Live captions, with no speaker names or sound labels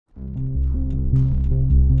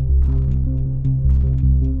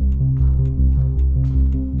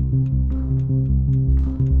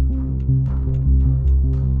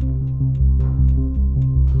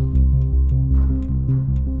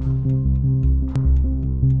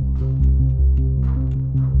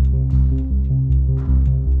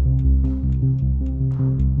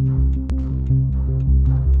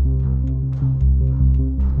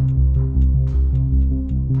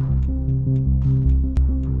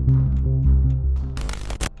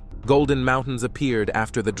golden mountains appeared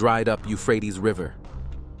after the dried-up Euphrates River.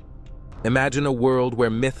 Imagine a world where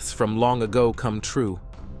myths from long ago come true,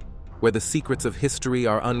 where the secrets of history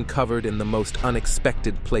are uncovered in the most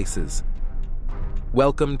unexpected places.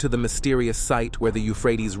 Welcome to the mysterious site where the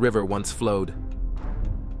Euphrates River once flowed.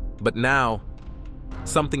 But now,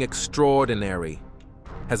 something extraordinary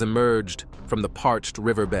has emerged from the parched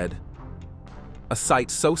riverbed. A sight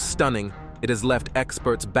so stunning it has left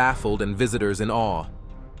experts baffled and visitors in awe.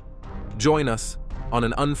 Join us on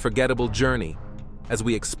an unforgettable journey as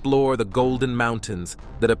we explore the golden mountains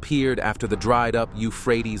that appeared after the dried-up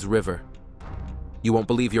Euphrates River. You won't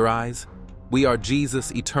believe your eyes? We are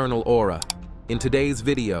Jesus' eternal aura. In today's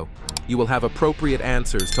video, you will have appropriate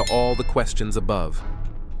answers to all the questions above.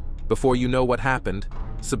 Before you know what happened,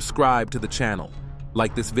 subscribe to the channel,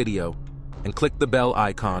 like this video, and click the bell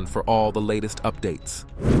icon for all the latest updates.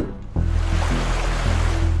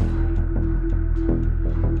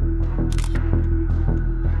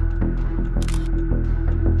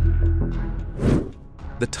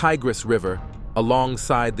 The Tigris River,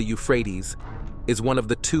 alongside the Euphrates, is one of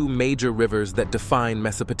the two major rivers that define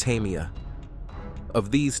Mesopotamia.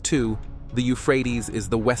 Of these two, the Euphrates is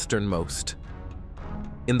the westernmost.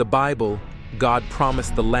 In the Bible, God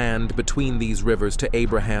promised the land between these rivers to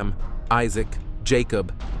Abraham, Isaac,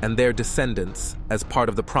 Jacob, and their descendants as part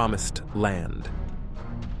of the promised land.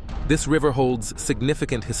 This river holds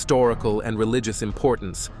significant historical and religious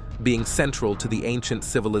importance, being central to the ancient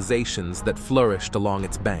civilizations that flourished along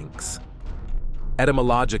its banks.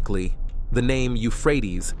 Etymologically, the name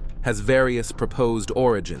Euphrates has various proposed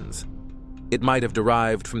origins. It might have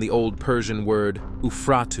derived from the Old Persian word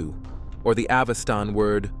Ufratu, or the Avestan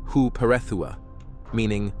word Hu Perethua,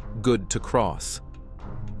 meaning good to cross.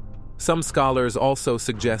 Some scholars also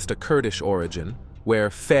suggest a Kurdish origin,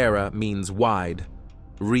 where Fera means wide,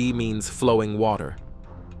 Ri means flowing water,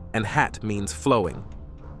 and Hat means flowing,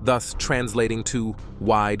 thus translating to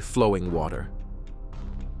wide flowing water.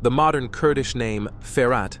 The modern Kurdish name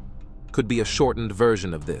Ferat could be a shortened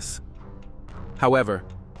version of this. However,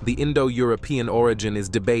 the Indo-European origin is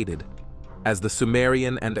debated, as the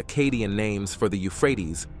Sumerian and Akkadian names for the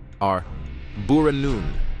Euphrates are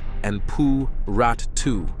Buranun and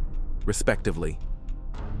Pu-Rat-Tu, respectively.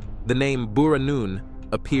 The name Buranun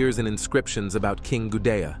appears in inscriptions about King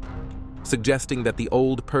Gudea, suggesting that the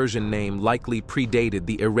Old Persian name likely predated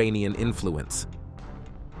the Iranian influence.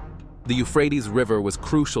 The Euphrates River was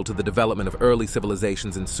crucial to the development of early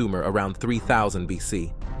civilizations in Sumer around 3000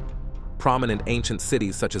 BC. Prominent ancient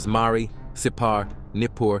cities such as Mari, Sippar,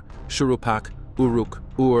 Nippur, Shuruppak, Uruk,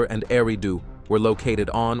 Ur, and Eridu were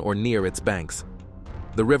located on or near its banks.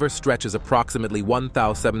 The river stretches approximately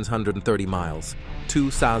 1,730 miles,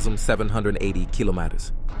 2,780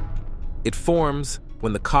 kilometers. It forms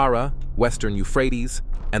when the Kara, western Euphrates,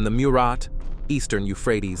 and the Murat, eastern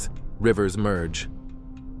Euphrates, rivers merge.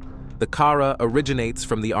 The Kara originates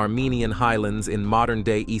from the Armenian highlands in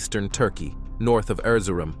modern-day eastern Turkey, north of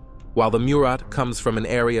Erzurum, while the Murat comes from an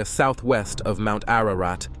area southwest of Mount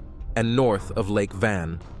Ararat and north of Lake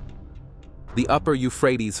Van. The upper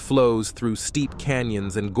Euphrates flows through steep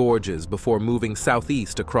canyons and gorges before moving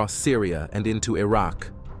southeast across Syria and into Iraq.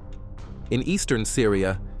 In eastern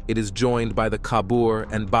Syria, it is joined by the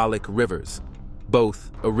Kabur and Balik rivers,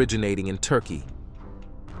 both originating in Turkey.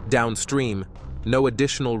 Downstream, no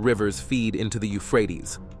additional rivers feed into the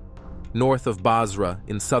Euphrates. North of Basra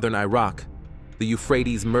in southern Iraq, the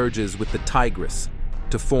Euphrates merges with the Tigris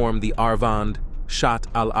to form the Arvand Shat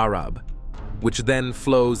al-Arab, which then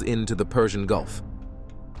flows into the Persian Gulf.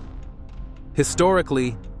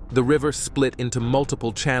 Historically, the river split into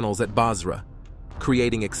multiple channels at Basra,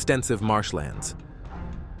 creating extensive marshlands.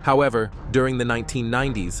 However, during the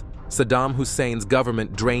 1990s, Saddam Hussein's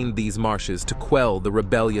government drained these marshes to quell the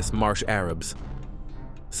rebellious marsh Arabs.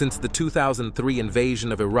 Since the 2003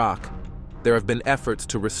 invasion of Iraq, there have been efforts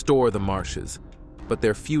to restore the marshes, but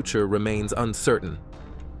their future remains uncertain.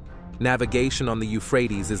 Navigation on the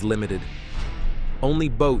Euphrates is limited. Only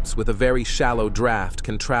boats with a very shallow draft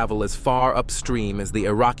can travel as far upstream as the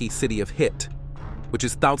Iraqi city of Hit, which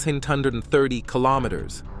is 1,030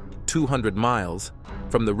 kilometers, 200 miles,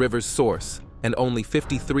 from the river's source and only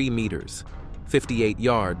 53 meters, 58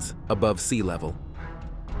 yards, above sea level.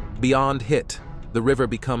 Beyond Hit, the river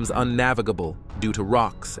becomes unnavigable due to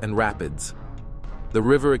rocks and rapids. The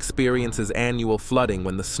river experiences annual flooding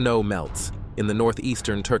when the snow melts in the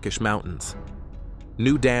northeastern Turkish mountains.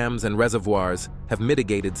 New dams and reservoirs have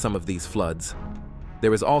mitigated some of these floods.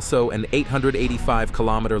 There is also an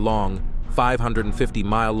 885-kilometer-long,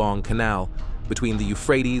 550-mile-long canal between the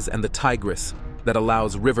Euphrates and the Tigris that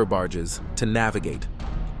allows river barges to navigate.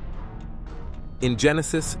 In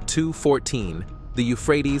Genesis 2:14, the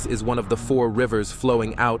Euphrates is one of the 4 rivers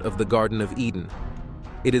flowing out of the Garden of Eden.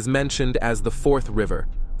 It is mentioned as the 4th river,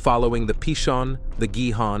 following the Pishon, the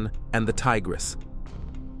Gihon, and the Tigris.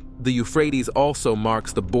 The Euphrates also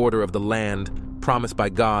marks the border of the land promised by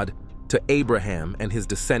God to Abraham and his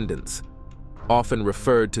descendants, often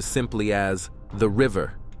referred to simply as the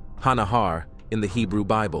river, Hanahar, in the Hebrew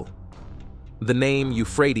Bible. The name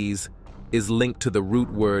Euphrates is linked to the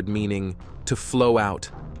root word meaning to flow out,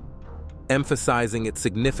 emphasizing its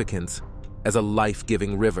significance as a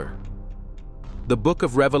life-giving river. The book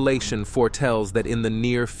of Revelation foretells that in the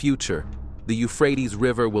near future, the Euphrates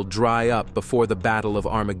River will dry up before the Battle of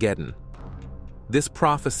Armageddon. This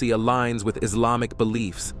prophecy aligns with Islamic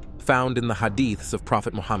beliefs found in the hadiths of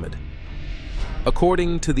Prophet Muhammad.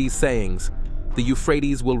 According to these sayings, the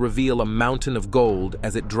Euphrates will reveal a mountain of gold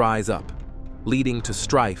as it dries up, leading to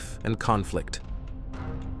strife and conflict.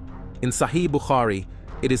 In Sahih Bukhari,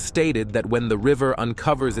 it is stated that when the river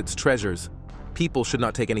uncovers its treasures, people should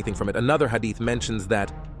not take anything from it. Another hadith mentions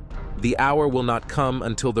that the hour will not come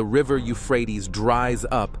until the river Euphrates dries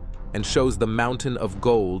up and shows the mountain of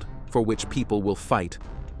gold for which people will fight.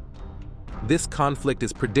 This conflict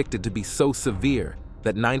is predicted to be so severe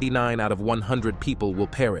that 99 out of 100 people will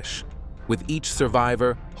perish, with each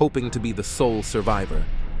survivor hoping to be the sole survivor.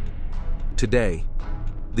 Today,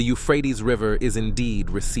 the Euphrates River is indeed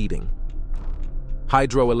receding.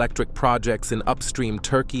 Hydroelectric projects in upstream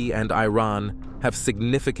Turkey and Iran have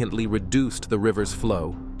significantly reduced the river's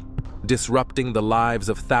flow, disrupting the lives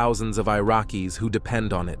of thousands of Iraqis who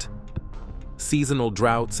depend on it. Seasonal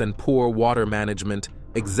droughts and poor water management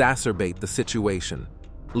exacerbate the situation,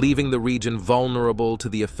 leaving the region vulnerable to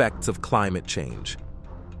the effects of climate change.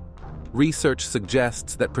 Research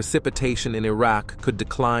suggests that precipitation in Iraq could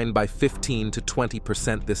decline by 15 to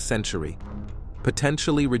 20% this century,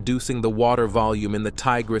 potentially reducing the water volume in the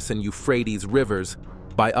Tigris and Euphrates rivers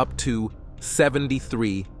by up to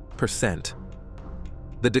 73%.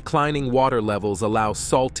 The declining water levels allow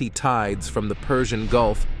salty tides from the Persian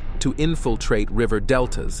Gulf to infiltrate river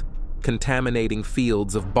deltas, contaminating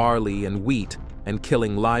fields of barley and wheat and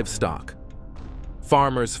killing livestock.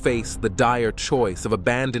 Farmers face the dire choice of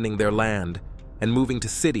abandoning their land and moving to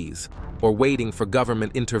cities or waiting for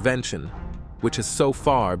government intervention, which has so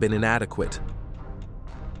far been inadequate.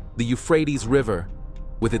 The Euphrates River,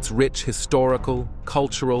 with its rich historical,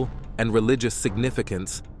 cultural, and religious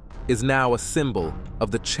significance, is now a symbol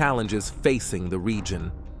of the challenges facing the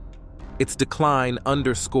region. Its decline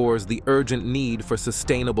underscores the urgent need for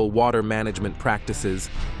sustainable water management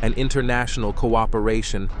practices and international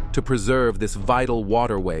cooperation to preserve this vital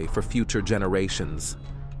waterway for future generations.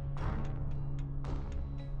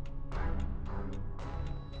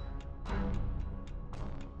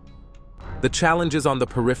 The challenges on the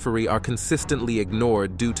periphery are consistently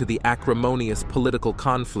ignored due to the acrimonious political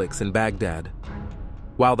conflicts in Baghdad.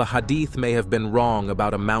 While the Hadith may have been wrong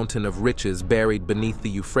about a mountain of riches buried beneath the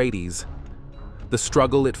Euphrates, the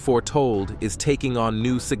struggle it foretold is taking on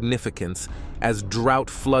new significance as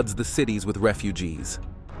drought floods the cities with refugees.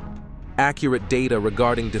 Accurate data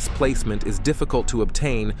regarding displacement is difficult to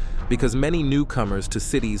obtain because many newcomers to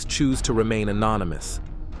cities choose to remain anonymous.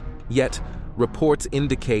 Yet, reports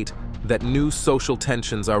indicate that new social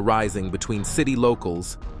tensions are rising between city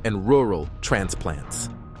locals and rural transplants.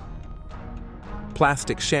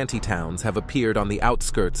 Plastic shantytowns have appeared on the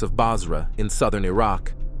outskirts of Basra in southern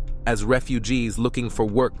Iraq, as refugees looking for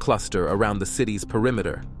work cluster around the city's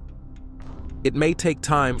perimeter. It may take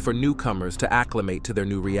time for newcomers to acclimate to their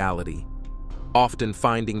new reality, often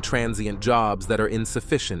finding transient jobs that are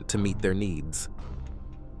insufficient to meet their needs.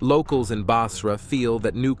 Locals in Basra feel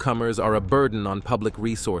that newcomers are a burden on public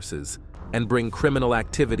resources and bring criminal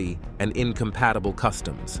activity and incompatible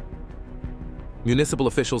customs. Municipal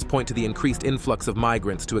officials point to the increased influx of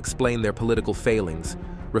migrants to explain their political failings,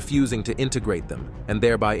 refusing to integrate them and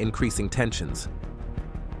thereby increasing tensions.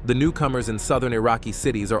 The newcomers in southern Iraqi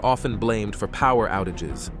cities are often blamed for power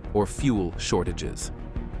outages or fuel shortages.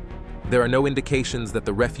 There are no indications that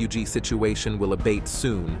the refugee situation will abate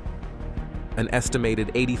soon. An estimated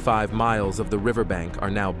 85 miles of the riverbank are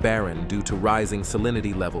now barren due to rising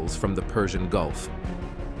salinity levels from the Persian Gulf.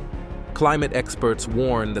 Climate experts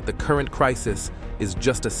warn that the current crisis is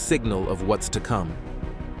just a signal of what's to come.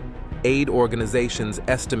 Aid organizations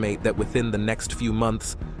estimate that within the next few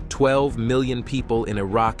months, 12 million people in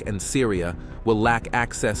Iraq and Syria will lack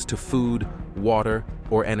access to food, water,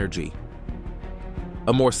 or energy.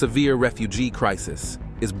 A more severe refugee crisis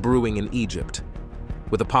is brewing in Egypt,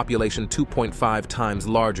 with a population 2.5 times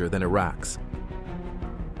larger than Iraq's.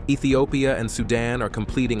 Ethiopia and Sudan are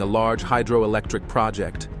completing a large hydroelectric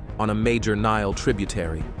project, on a major Nile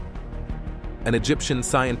tributary. An Egyptian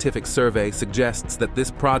scientific survey suggests that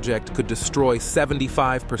this project could destroy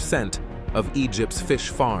 75% of Egypt's fish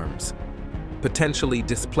farms, potentially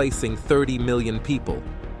displacing 30 million people,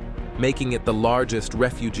 making it the largest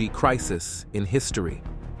refugee crisis in history.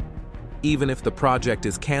 Even if the project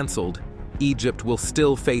is cancelled, Egypt will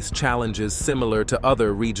still face challenges similar to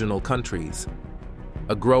other regional countries: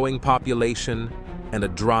 a growing population and a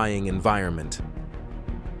drying environment.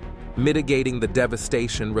 Mitigating the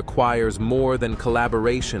devastation requires more than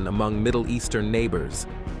collaboration among Middle Eastern neighbors.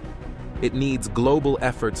 It needs global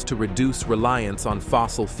efforts to reduce reliance on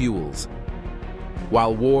fossil fuels.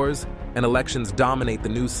 While wars and elections dominate the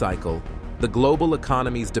news cycle, the global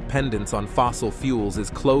economy's dependence on fossil fuels is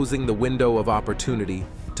closing the window of opportunity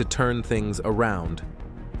to turn things around.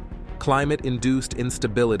 Climate-induced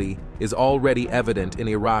instability is already evident in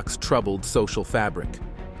Iraq's troubled social fabric.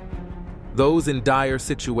 Those in dire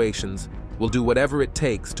situations will do whatever it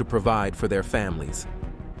takes to provide for their families.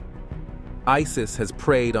 ISIS has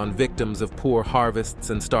preyed on victims of poor harvests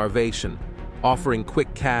and starvation, offering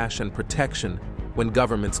quick cash and protection when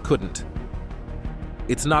governments couldn't.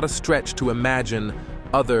 It's not a stretch to imagine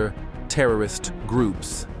other terrorist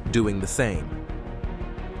groups doing the same.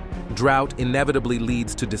 Drought inevitably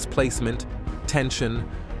leads to displacement, tension,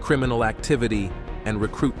 criminal activity, and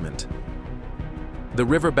recruitment. The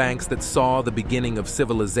riverbanks that saw the beginning of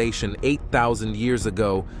civilization 8,000 years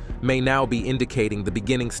ago may now be indicating the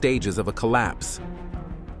beginning stages of a collapse.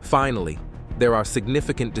 Finally, there are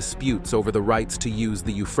significant disputes over the rights to use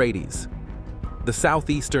the Euphrates. The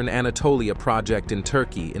southeastern Anatolia project in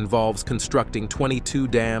Turkey involves constructing 22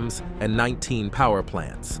 dams and 19 power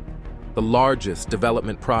plants, the largest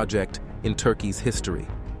development project in Turkey's history.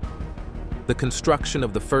 The construction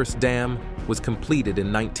of the first dam was completed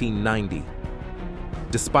in 1990.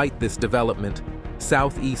 Despite this development,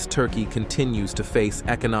 southeast Turkey continues to face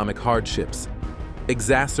economic hardships,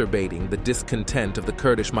 exacerbating the discontent of the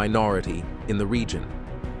Kurdish minority in the region.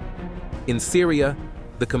 In Syria,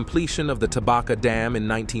 the completion of the Tabaka Dam in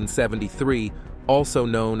 1973, also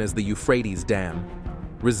known as the Euphrates Dam,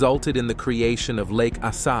 resulted in the creation of Lake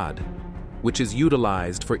Assad, which is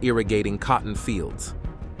utilized for irrigating cotton fields.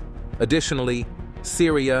 Additionally,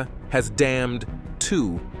 Syria has dammed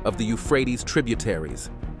 2 of the Euphrates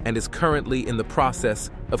tributaries and is currently in the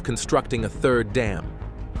process of constructing a 3rd dam.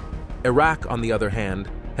 Iraq, on the other hand,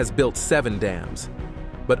 has built 7 dams,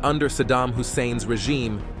 but under Saddam Hussein's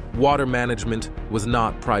regime, water management was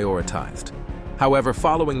not prioritized. However,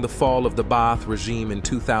 following the fall of the Ba'ath regime in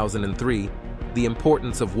 2003, the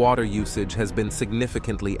importance of water usage has been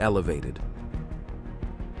significantly elevated.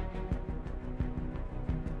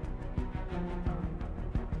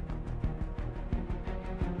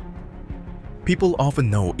 People often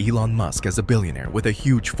know Elon Musk as a billionaire with a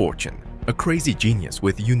huge fortune, a crazy genius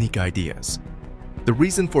with unique ideas. The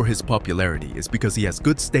reason for his popularity is because he has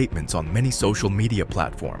good statements on many social media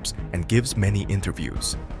platforms and gives many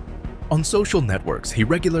interviews. On social networks, he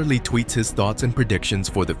regularly tweets his thoughts and predictions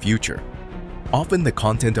for the future. Often the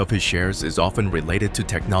content of his shares is often related to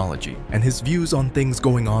technology and his views on things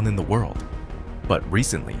going on in the world. But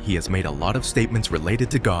recently, he has made a lot of statements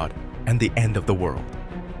related to God and the end of the world.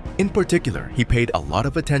 In particular, he paid a lot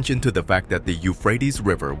of attention to the fact that the Euphrates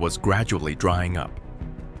River was gradually drying up.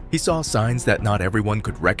 He saw signs that not everyone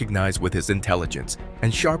could recognize with his intelligence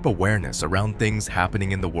and sharp awareness around things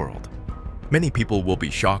happening in the world. Many people will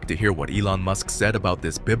be shocked to hear what Elon Musk said about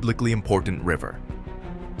this biblically important river.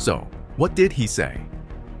 So, what did he say?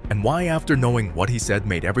 And why, after knowing what he said,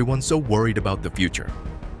 made everyone so worried about the future?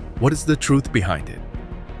 What is the truth behind it?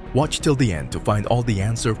 Watch till the end to find all the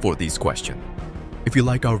answer for these questions. If you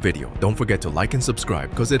like our video, don't forget to like and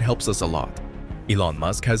subscribe because it helps us a lot. Elon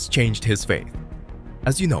Musk has changed his faith.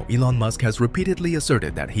 As you know, Elon Musk has repeatedly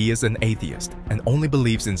asserted that he is an atheist and only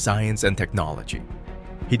believes in science and technology.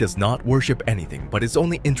 He does not worship anything but is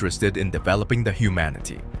only interested in developing the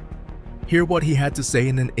humanity. Hear what he had to say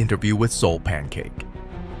in an interview with Soul Pancake.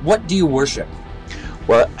 What do you worship?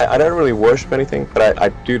 Well, I don't really worship anything, but I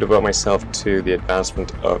do devote myself to the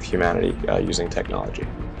advancement of humanity using technology.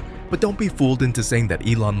 But don't be fooled into saying that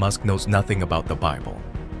Elon Musk knows nothing about the Bible.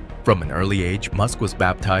 From an early age, Musk was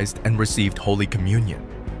baptized and received Holy Communion.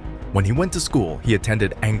 When he went to school, he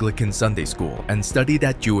attended Anglican Sunday School and studied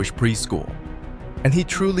at Jewish preschool. And he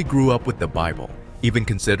truly grew up with the Bible, even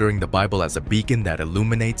considering the Bible as a beacon that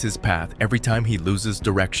illuminates his path every time he loses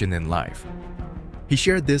direction in life. He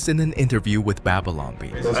shared this in an interview with Babylon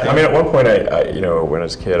Bee. I mean, at one point, when I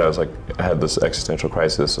was a kid, I had this existential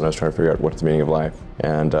crisis, and I was trying to figure out what's the meaning of life.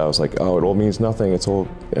 And I was like, oh, it all means nothing. It's all,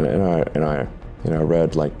 and I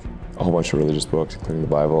read like a whole bunch of religious books, including the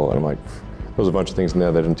Bible, and I'm like, there's a bunch of things in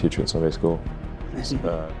there they didn't teach you in Sunday school.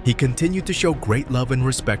 He continued to show great love and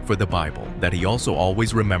respect for the Bible, that he also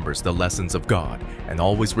always remembers the lessons of God and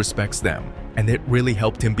always respects them, and it really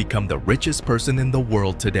helped him become the richest person in the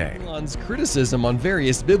world today. Elon's criticism on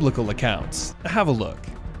various biblical accounts. Have a look.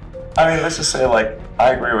 I mean, let's just say, like,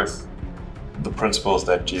 I agree with the principles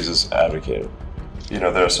that Jesus advocated. You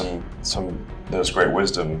know, there's great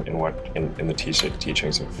wisdom in the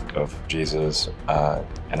teachings of Jesus,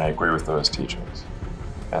 and I agree with those teachings.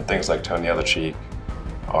 And things like turn the other cheek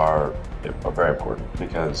are very important,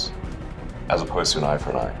 because as opposed to an eye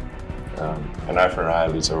for an eye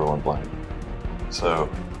leads everyone blind. So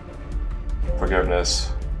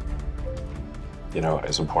forgiveness, you know,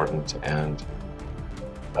 is important, and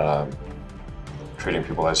treating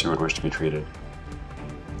people as you would wish to be treated.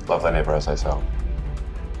 Love thy neighbor as thyself.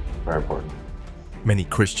 Very important. Many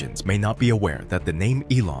Christians may not be aware that the name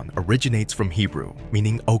Elon originates from Hebrew,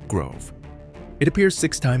 meaning oak grove. It appears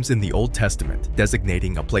 6 times in the Old Testament,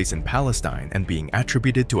 designating a place in Palestine and being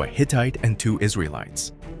attributed to a Hittite and 2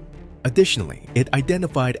 Israelites. Additionally, it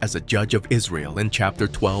identified as a judge of Israel in chapter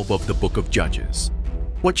 12 of the book of Judges.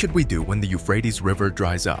 What should we do when the Euphrates River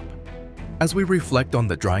dries up? As we reflect on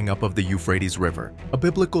the drying up of the Euphrates River, a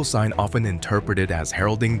biblical sign often interpreted as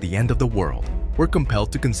heralding the end of the world, we're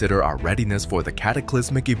compelled to consider our readiness for the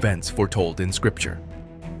cataclysmic events foretold in Scripture.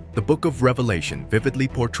 The book of Revelation vividly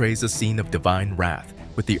portrays a scene of divine wrath,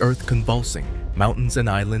 with the earth convulsing, mountains and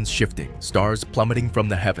islands shifting, stars plummeting from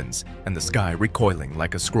the heavens, and the sky recoiling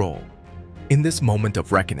like a scroll. In this moment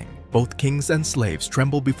of reckoning, both kings and slaves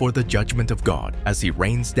tremble before the judgment of God as He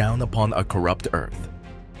rains down upon a corrupt earth.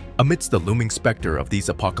 Amidst the looming specter of these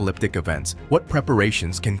apocalyptic events, what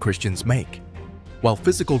preparations can Christians make? While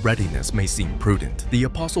physical readiness may seem prudent, the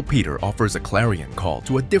Apostle Peter offers a clarion call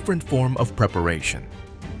to a different form of preparation.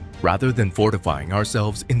 Rather than fortifying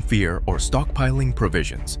ourselves in fear or stockpiling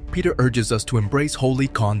provisions, Peter urges us to embrace holy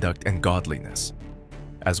conduct and godliness.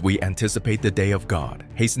 As we anticipate the day of God,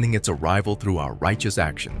 hastening its arrival through our righteous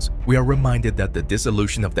actions, we are reminded that the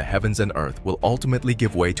dissolution of the heavens and earth will ultimately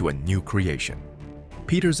give way to a new creation.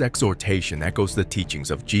 Peter's exhortation echoes the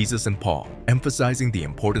teachings of Jesus and Paul, emphasizing the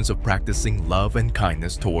importance of practicing love and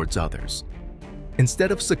kindness towards others.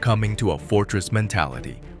 Instead of succumbing to a fortress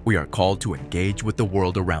mentality, we are called to engage with the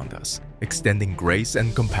world around us, extending grace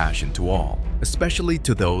and compassion to all, especially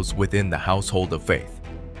to those within the household of faith.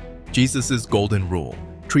 Jesus' golden rule,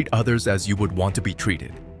 treat others as you would want to be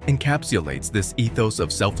treated, encapsulates this ethos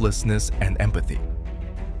of selflessness and empathy.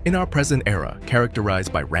 In our present era,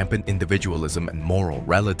 characterized by rampant individualism and moral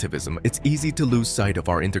relativism, it's easy to lose sight of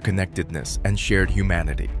our interconnectedness and shared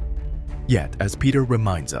humanity. Yet, as Peter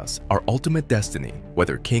reminds us, our ultimate destiny,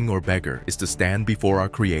 whether king or beggar, is to stand before our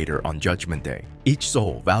Creator on Judgment Day, each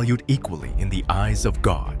soul valued equally in the eyes of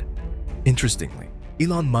God. Interestingly,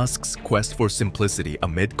 Elon Musk's quest for simplicity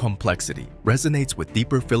amid complexity resonates with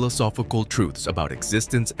deeper philosophical truths about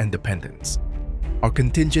existence and dependence. Our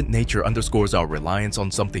contingent nature underscores our reliance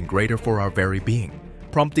on something greater for our very being,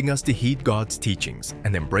 prompting us to heed God's teachings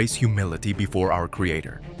and embrace humility before our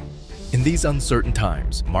Creator. In these uncertain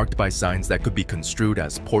times, marked by signs that could be construed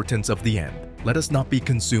as portents of the end, let us not be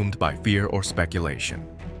consumed by fear or speculation.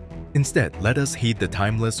 Instead, let us heed the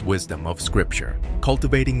timeless wisdom of Scripture,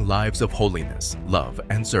 cultivating lives of holiness, love,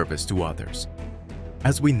 and service to others.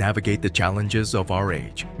 As we navigate the challenges of our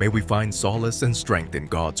age, may we find solace and strength in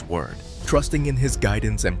God's Word, trusting in His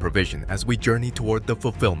guidance and provision as we journey toward the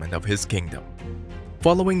fulfillment of His kingdom.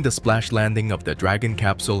 Following the splash landing of the Dragon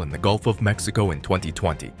capsule in the Gulf of Mexico in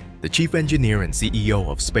 2020, the chief engineer and CEO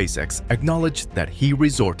of SpaceX acknowledged that he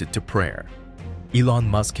resorted to prayer. Elon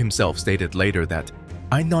Musk himself stated later that,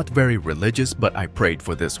 "I'm not very religious, but I prayed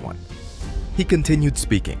for this one." He continued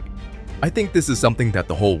speaking, "I think this is something that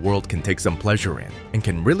the whole world can take some pleasure in and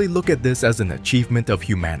can really look at this as an achievement of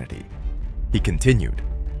humanity." He continued,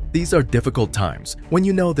 "These are difficult times when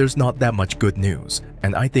you know there's not that much good news,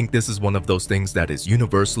 and I think this is one of those things that is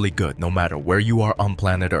universally good no matter where you are on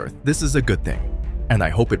planet Earth. This is a good thing, and I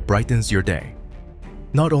hope it brightens your day."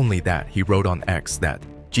 Not only that, he wrote on X that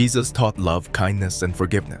Jesus taught love, kindness, and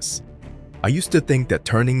forgiveness. "I used to think that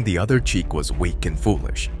turning the other cheek was weak and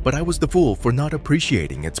foolish, but I was the fool for not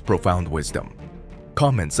appreciating its profound wisdom."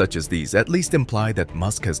 Comments such as these at least imply that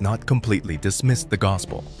Musk has not completely dismissed the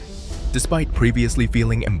gospel. Despite previously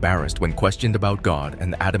feeling embarrassed when questioned about God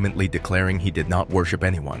and adamantly declaring he did not worship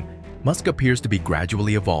anyone, Musk appears to be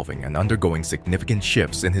gradually evolving and undergoing significant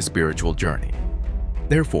shifts in his spiritual journey.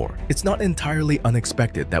 Therefore, it's not entirely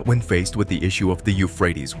unexpected that when faced with the issue of the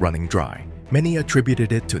Euphrates running dry, many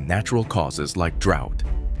attributed it to natural causes like drought.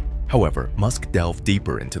 However, Musk delved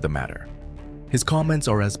deeper into the matter. His comments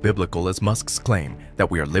are as biblical as Musk's claim that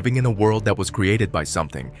we are living in a world that was created by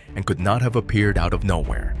something and could not have appeared out of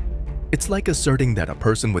nowhere. It's like asserting that a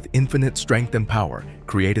person with infinite strength and power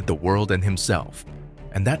created the world and himself,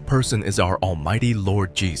 and that person is our almighty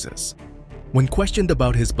Lord Jesus. When questioned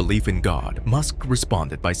about his belief in God, Musk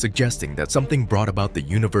responded by suggesting that something brought about the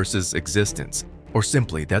universe's existence, or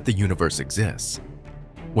simply that the universe exists.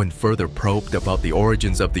 When further probed about the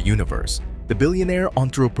origins of the universe, the billionaire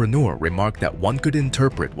entrepreneur remarked that one could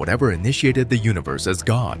interpret whatever initiated the universe as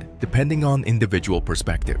God, depending on individual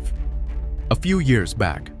perspective. A few years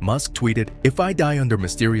back, Musk tweeted, "If I die under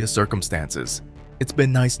mysterious circumstances, it's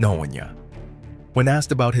been nice knowing ya." When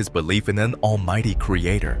asked about his belief in an almighty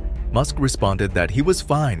creator, Musk responded that he was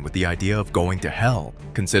fine with the idea of going to hell,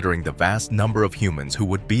 considering the vast number of humans who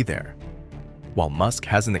would be there. While Musk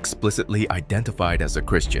hasn't explicitly identified as a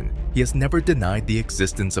Christian, he has never denied the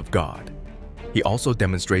existence of God. He also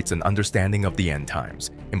demonstrates an understanding of the end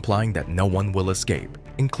times, implying that no one will escape,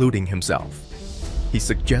 including himself. He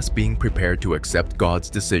suggests being prepared to accept God's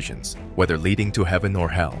decisions, whether leading to heaven or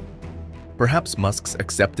hell. Perhaps Musk's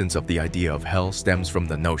acceptance of the idea of hell stems from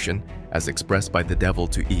the notion, as expressed by the devil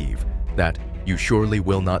to Eve, that "you surely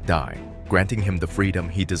will not die," granting him the freedom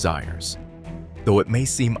he desires. Though it may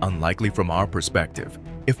seem unlikely from our perspective,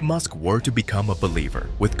 if Musk were to become a believer,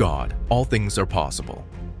 with God, all things are possible.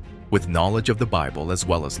 With knowledge of the Bible as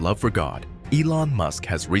well as love for God, Elon Musk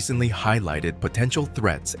has recently highlighted potential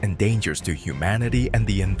threats and dangers to humanity and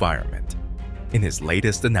the environment. In his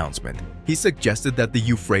latest announcement, he suggested that the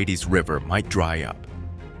Euphrates River might dry up.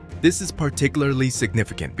 This is particularly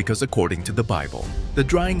significant because according to the Bible, the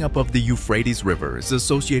drying up of the Euphrates River is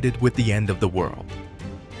associated with the end of the world.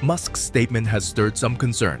 Musk's statement has stirred some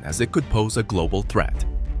concern as it could pose a global threat.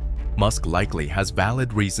 Musk likely has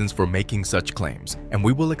valid reasons for making such claims, and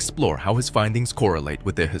we will explore how his findings correlate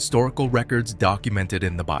with the historical records documented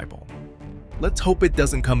in the Bible. Let's hope it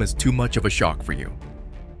doesn't come as too much of a shock for you.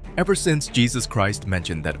 Ever since Jesus Christ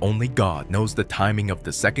mentioned that only God knows the timing of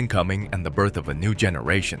the second coming and the birth of a new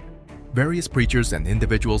generation, various preachers and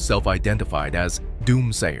individuals self-identified as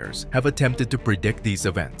doomsayers have attempted to predict these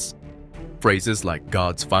events. Phrases like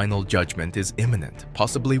God's final judgment is imminent,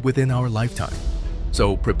 possibly within our lifetime,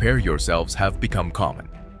 so prepare yourselves have become common.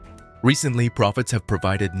 Recently, prophets have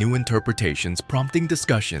provided new interpretations prompting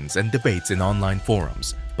discussions and debates in online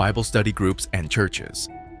forums, Bible study groups, and churches.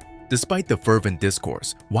 Despite the fervent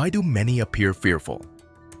discourse, why do many appear fearful?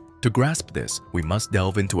 To grasp this, we must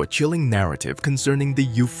delve into a chilling narrative concerning the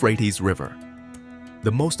Euphrates River.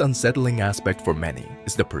 The most unsettling aspect for many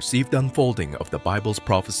is the perceived unfolding of the Bible's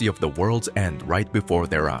prophecy of the world's end right before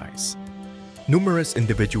their eyes. Numerous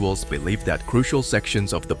individuals believe that crucial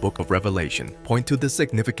sections of the Book of Revelation point to the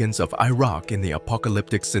significance of Iraq in the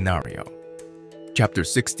apocalyptic scenario. Chapter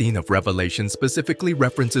 16 of Revelation specifically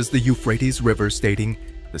references the Euphrates River, stating,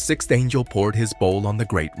 "The sixth angel poured his bowl on the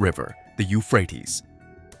great river, the Euphrates.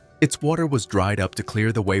 Its water was dried up to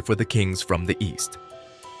clear the way for the kings from the east."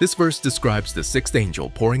 This verse describes the sixth angel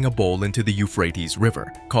pouring a bowl into the Euphrates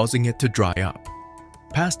River, causing it to dry up.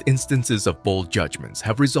 Past instances of bowl judgments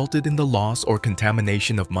have resulted in the loss or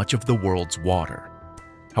contamination of much of the world's water.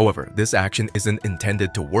 However, this action isn't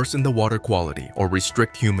intended to worsen the water quality or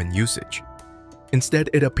restrict human usage. Instead,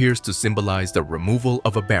 it appears to symbolize the removal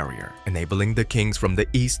of a barrier, enabling the kings from the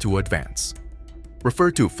east to advance.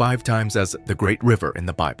 Referred to 5 times as the Great River in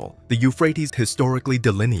the Bible, the Euphrates historically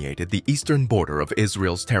delineated the eastern border of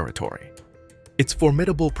Israel's territory. Its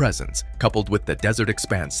formidable presence, coupled with the desert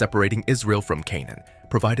expanse separating Israel from Canaan,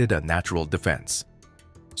 provided a natural defense.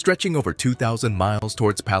 Stretching over 2,000 miles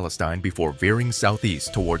towards Palestine before veering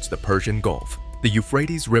southeast towards the Persian Gulf, the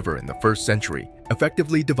Euphrates River in the 1st century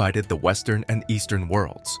effectively divided the Western and Eastern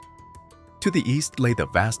worlds. To the east lay the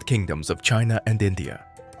vast kingdoms of China and India.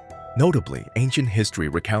 Notably, ancient history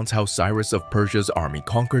recounts how Cyrus of Persia's army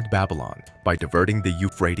conquered Babylon by diverting the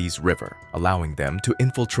Euphrates River, allowing them to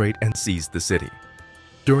infiltrate and seize the city.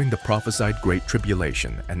 During the prophesied Great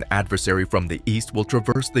Tribulation, an adversary from the east will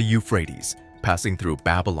traverse the Euphrates, passing through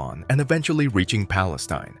Babylon and eventually reaching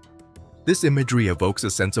Palestine. This imagery evokes a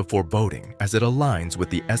sense of foreboding as it aligns with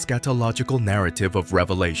the eschatological narrative of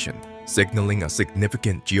Revelation, signaling a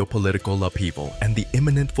significant geopolitical upheaval and the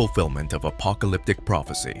imminent fulfillment of apocalyptic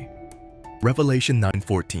prophecy. Revelation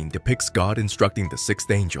 9:14 depicts God instructing the 6th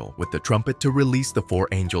angel with the trumpet to release the 4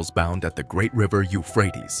 angels bound at the great river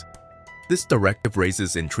Euphrates. This directive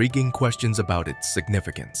raises intriguing questions about its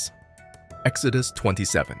significance. Exodus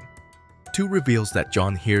 27:2 reveals that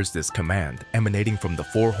John hears this command emanating from the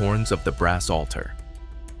 4 horns of the brass altar.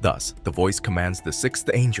 Thus, the voice commands the sixth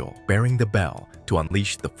angel, bearing the bell, to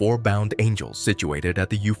unleash the four bound angels situated at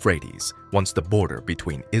the Euphrates, once the border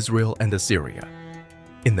between Israel and Assyria.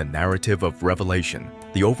 In the narrative of Revelation,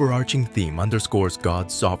 the overarching theme underscores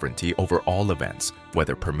God's sovereignty over all events,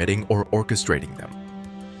 whether permitting or orchestrating them.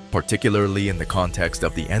 Particularly in the context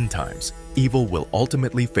of the end times, evil will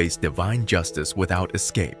ultimately face divine justice without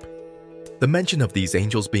escape. The mention of these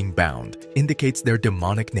angels being bound indicates their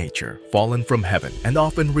demonic nature, fallen from heaven and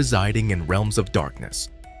often residing in realms of darkness.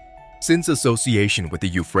 Sin's association with the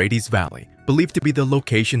Euphrates Valley, believed to be the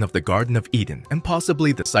location of the Garden of Eden and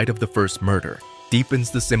possibly the site of the first murder, deepens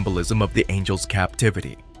the symbolism of the angels'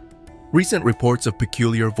 captivity. Recent reports of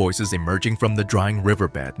peculiar voices emerging from the drying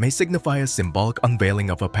riverbed may signify a symbolic unveiling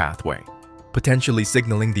of a pathway, potentially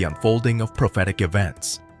signaling the unfolding of prophetic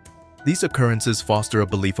events. These occurrences foster a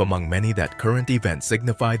belief among many that current events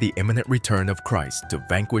signify the imminent return of Christ to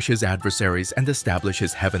vanquish his adversaries and establish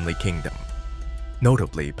his heavenly kingdom.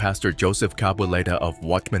 Notably, Pastor Joseph Kabuleta of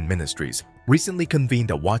Watchman Ministries recently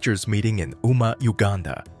convened a Watchers meeting in Uma,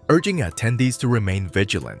 Uganda, urging attendees to remain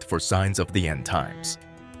vigilant for signs of the end times.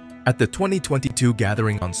 At the 2022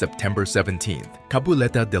 gathering on September 17th,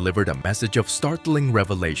 Kabuleta delivered a message of startling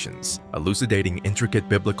revelations, elucidating intricate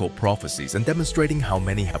biblical prophecies and demonstrating how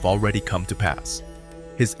many have already come to pass.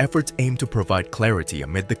 His efforts aim to provide clarity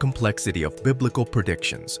amid the complexity of biblical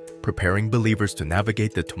predictions, preparing believers to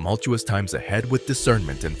navigate the tumultuous times ahead with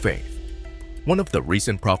discernment and faith. One of the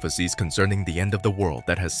recent prophecies concerning the end of the world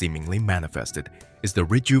that has seemingly manifested is the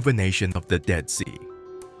rejuvenation of the Dead Sea.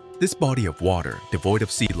 This body of water, devoid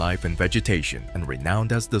of sea life and vegetation and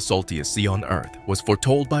renowned as the saltiest sea on earth, was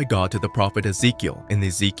foretold by God to the prophet Ezekiel in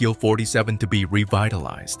Ezekiel 47 to be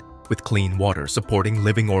revitalized, with clean water supporting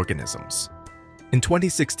living organisms. In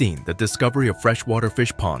 2016, the discovery of freshwater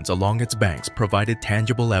fish ponds along its banks provided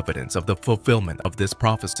tangible evidence of the fulfillment of this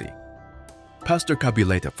prophecy. Pastor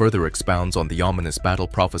Kabuleta further expounds on the ominous battle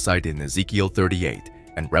prophesied in Ezekiel 38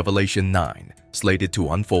 and Revelation 9, slated to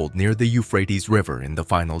unfold near the Euphrates River in the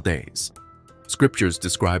final days. Scriptures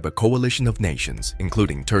describe a coalition of nations,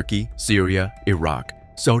 including Turkey, Syria, Iraq,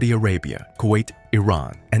 Saudi Arabia, Kuwait,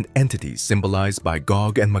 Iran, and entities symbolized by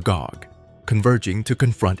Gog and Magog, converging to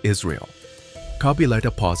confront Israel.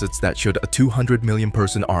 Kabuleta posits that should a 200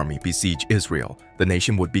 million-person army besiege Israel, the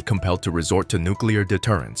nation would be compelled to resort to nuclear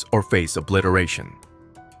deterrence or face obliteration.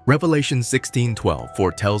 Revelation 16:12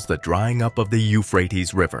 foretells the drying up of the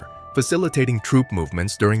Euphrates River, facilitating troop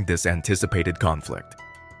movements during this anticipated conflict.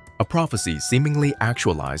 A prophecy seemingly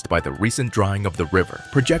actualized by the recent drying of the river,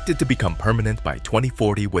 projected to become permanent by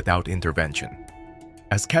 2040 without intervention.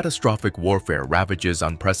 As catastrophic warfare ravages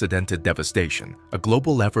unprecedented devastation, a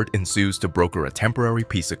global effort ensues to broker a temporary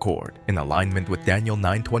peace accord in alignment with Daniel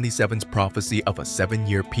 9:27's prophecy of a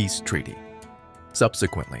 7-year peace treaty.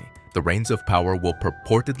 Subsequently, the reins of power will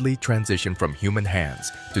purportedly transition from human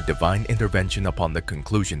hands to divine intervention upon the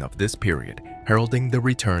conclusion of this period, heralding the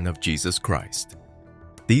return of Jesus Christ.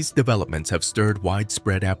 These developments have stirred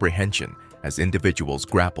widespread apprehension as individuals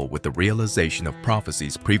grapple with the realization of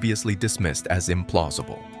prophecies previously dismissed as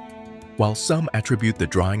implausible. While some attribute the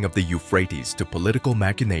drying of the Euphrates to political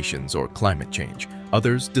machinations or climate change,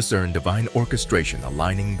 others discern divine orchestration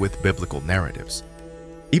aligning with biblical narratives.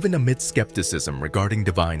 Even amid skepticism regarding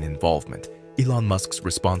divine involvement, Elon Musk's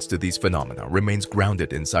response to these phenomena remains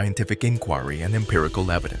grounded in scientific inquiry and empirical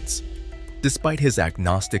evidence. Despite his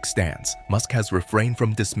agnostic stance, Musk has refrained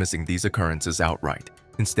from dismissing these occurrences outright,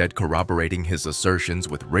 instead corroborating his assertions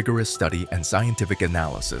with rigorous study and scientific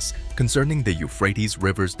analysis concerning the Euphrates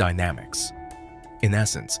River's dynamics. In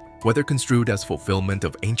essence, whether construed as fulfillment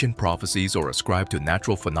of ancient prophecies or ascribed to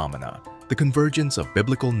natural phenomena, the convergence of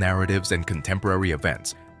biblical narratives and contemporary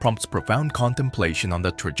events prompts profound contemplation on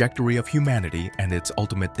the trajectory of humanity and its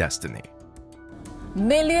ultimate destiny.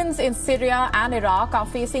 Millions in Syria and Iraq are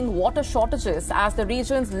facing water shortages as the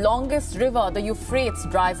region's longest river, the Euphrates,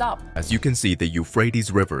 dries up. As you can see, the Euphrates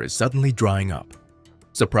River is suddenly drying up.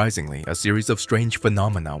 Surprisingly, a series of strange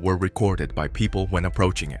phenomena were recorded by people when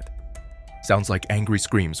approaching it. Sounds like angry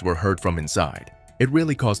screams were heard from inside. It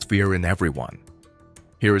really caused fear in everyone.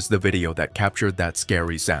 Here is the video that captured that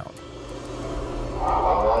scary sound.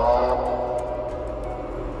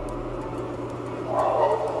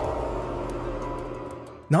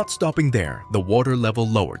 Not stopping there, the water level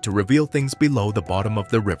lowered to reveal things below the bottom of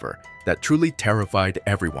the river that truly terrified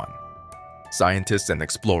everyone. Scientists and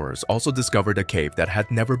explorers also discovered a cave that had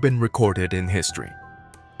never been recorded in history.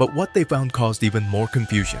 But what they found caused even more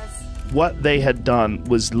confusion. What they had done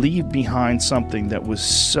was leave behind something that was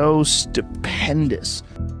so stupendous.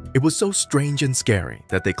 It was so strange and scary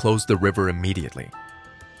that they closed the river immediately.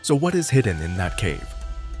 So what is hidden in that cave?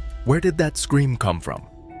 Where did that scream come from?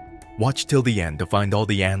 Watch till the end to find all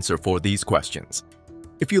the answer for these questions.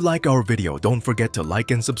 If you like our video, don't forget to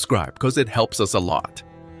like and subscribe because it helps us a lot.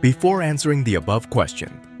 Before answering the above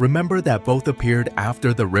question, remember that both appeared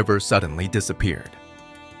after the river suddenly disappeared.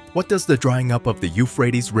 What does the drying up of the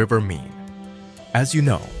Euphrates River mean? As you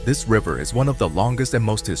know, this river is one of the longest and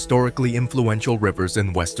most historically influential rivers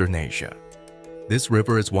in Western Asia. This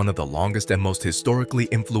river is one of the longest and most historically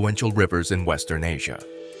influential rivers in Western Asia.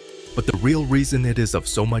 But the real reason it is of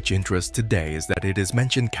so much interest today is that it is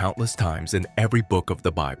mentioned countless times in every book of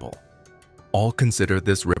the Bible. All consider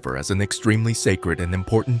this river as an extremely sacred and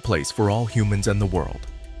important place for all humans and the world.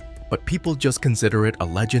 But people just consider it a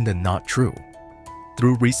legend and not true.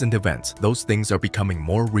 Through recent events, those things are becoming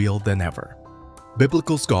more real than ever.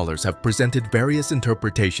 Biblical scholars have presented various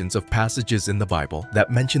interpretations of passages in the Bible that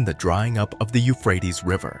mention the drying up of the Euphrates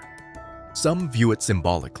River. Some view it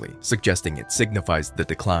symbolically, suggesting it signifies the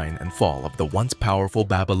decline and fall of the once powerful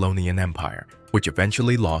Babylonian Empire, which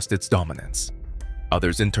eventually lost its dominance.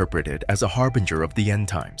 Others interpret it as a harbinger of the end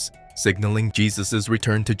times, signaling Jesus'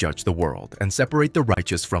 return to judge the world and separate the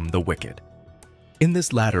righteous from the wicked. In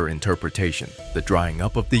this latter interpretation, the drying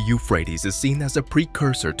up of the Euphrates is seen as a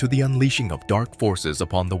precursor to the unleashing of dark forces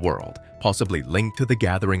upon the world, possibly linked to the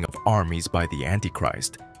gathering of armies by the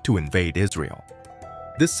Antichrist to invade Israel.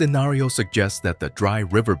 This scenario suggests that the dry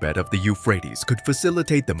riverbed of the Euphrates could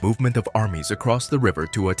facilitate the movement of armies across the river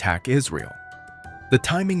to attack Israel. The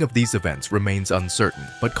timing of these events remains uncertain,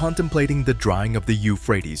 but contemplating the drying of the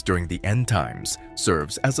Euphrates during the end times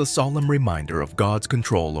serves as a solemn reminder of God's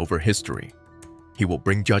control over history. He will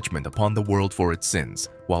bring judgment upon the world for its sins,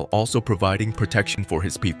 while also providing protection for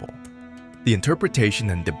his people. The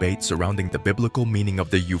interpretation and debate surrounding the biblical meaning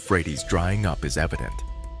of the Euphrates drying up is evident.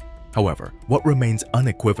 However, what remains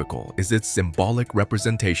unequivocal is its symbolic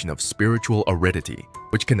representation of spiritual aridity,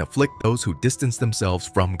 which can afflict those who distance themselves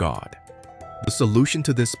from God. The solution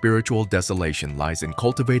to this spiritual desolation lies in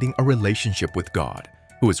cultivating a relationship with God,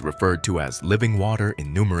 who is referred to as living water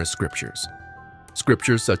in numerous scriptures.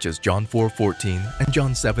 Scriptures such as John 4:14 and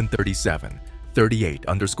John 7:37-38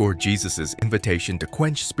 underscore Jesus' invitation to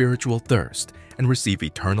quench spiritual thirst and receive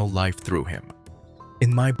eternal life through him.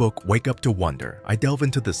 In my book, Wake Up to Wonder, I delve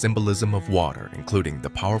into the symbolism of water, including the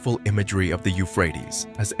powerful imagery of the Euphrates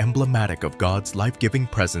as emblematic of God's life-giving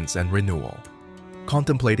presence and renewal.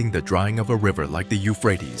 Contemplating the drying of a river like the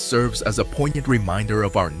Euphrates serves as a poignant reminder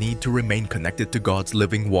of our need to remain connected to God's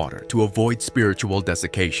living water to avoid spiritual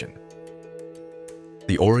desiccation.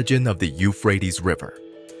 The origin of the Euphrates River.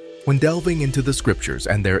 When delving into the scriptures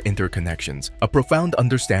and their interconnections, a profound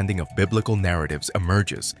understanding of biblical narratives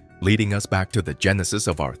emerges, leading us back to the genesis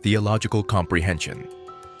of our theological comprehension.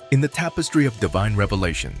 In the tapestry of divine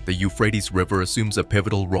revelation, the Euphrates River assumes a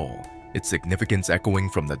pivotal role, its significance echoing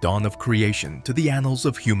from the dawn of creation to the annals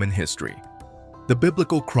of human history. The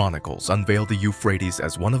biblical chronicles unveil the Euphrates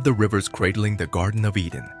as one of the rivers cradling the Garden of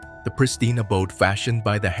Eden, the pristine abode fashioned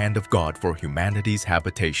by the hand of God for humanity's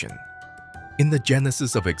habitation. In the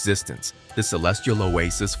genesis of existence, the celestial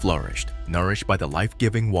oasis flourished, nourished by the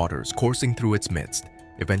life-giving waters coursing through its midst,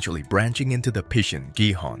 eventually branching into the Pishon,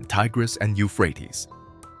 Gihon, Tigris, and Euphrates.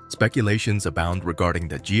 Speculations abound regarding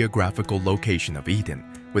the geographical location of Eden,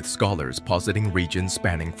 with scholars positing regions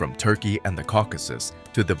spanning from Turkey and the Caucasus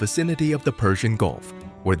to the vicinity of the Persian Gulf,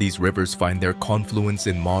 where these rivers find their confluence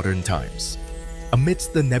in modern times.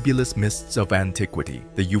 Amidst the nebulous mists of antiquity,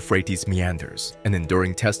 the Euphrates meanders, an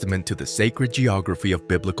enduring testament to the sacred geography of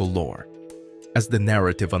biblical lore. As the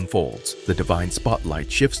narrative unfolds, the divine spotlight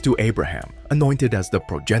shifts to Abraham, anointed as the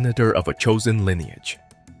progenitor of a chosen lineage.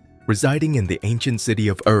 Residing in the ancient city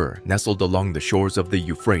of Ur, nestled along the shores of the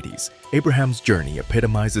Euphrates, Abraham's journey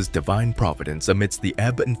epitomizes divine providence amidst the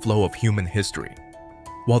ebb and flow of human history.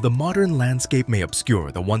 While the modern landscape may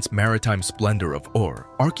obscure the once maritime splendor of Ur,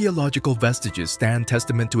 archaeological vestiges stand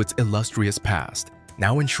testament to its illustrious past,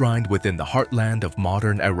 now enshrined within the heartland of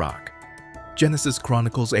modern Iraq. Genesis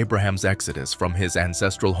chronicles Abraham's exodus from his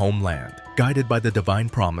ancestral homeland, guided by the divine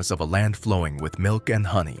promise of a land flowing with milk and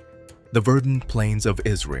honey, the verdant plains of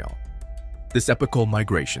Israel. This epical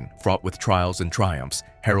migration, fraught with trials and triumphs,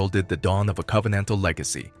 heralded the dawn of a covenantal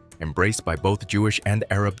legacy, embraced by both Jewish and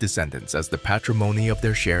Arab descendants as the patrimony of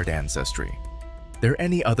their shared ancestry. There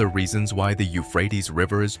any other reasons why the Euphrates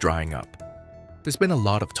River is drying up? There's been a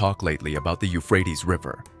lot of talk lately about the Euphrates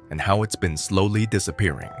River and how it's been slowly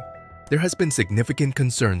disappearing. There has been significant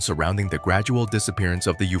concern surrounding the gradual disappearance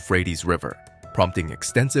of the Euphrates River, prompting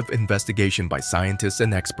extensive investigation by scientists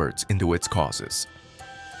and experts into its causes.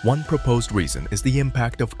 One proposed reason is the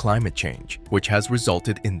impact of climate change, which has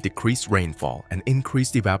resulted in decreased rainfall and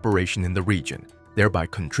increased evaporation in the region, thereby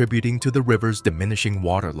contributing to the river's diminishing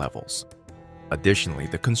water levels. Additionally,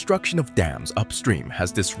 the construction of dams upstream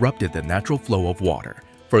has disrupted the natural flow of water,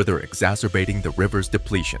 further exacerbating the river's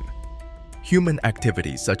depletion. Human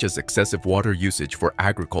activities such as excessive water usage for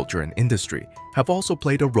agriculture and industry have also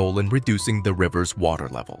played a role in reducing the river's water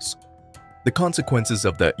levels. The consequences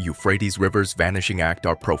of the Euphrates River's Vanishing Act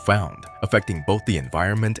are profound, affecting both the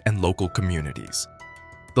environment and local communities.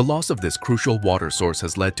 The loss of this crucial water source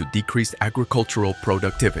has led to decreased agricultural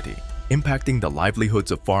productivity, impacting the livelihoods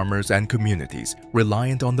of farmers and communities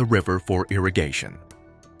reliant on the river for irrigation.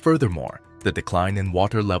 Furthermore, the decline in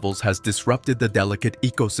water levels has disrupted the delicate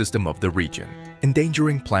ecosystem of the region,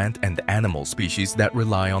 endangering plant and animal species that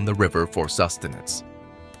rely on the river for sustenance.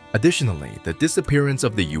 Additionally, the disappearance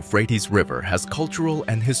of the Euphrates River has cultural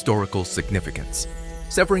and historical significance,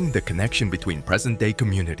 severing the connection between present-day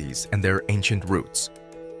communities and their ancient roots.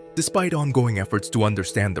 Despite ongoing efforts to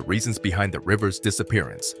understand the reasons behind the river's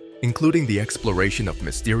disappearance, including the exploration of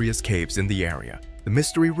mysterious caves in the area, the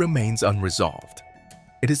mystery remains unresolved.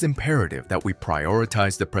 It is imperative that we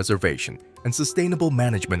prioritize the preservation and sustainable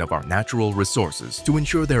management of our natural resources to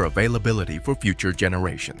ensure their availability for future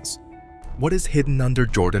generations. What is hidden under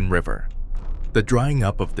Jordan River? The drying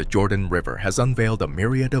up of the Jordan River has unveiled a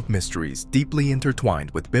myriad of mysteries deeply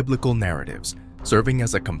intertwined with biblical narratives, serving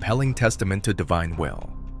as a compelling testament to divine will.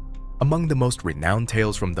 Among the most renowned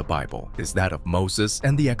tales from the Bible is that of Moses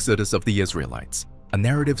and the Exodus of the Israelites, a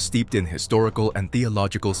narrative steeped in historical and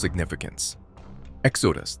theological significance.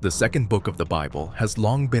 Exodus, the second book of the Bible, has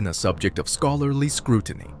long been a subject of scholarly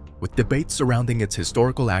scrutiny, with debates surrounding its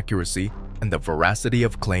historical accuracy and the veracity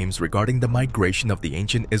of claims regarding the migration of the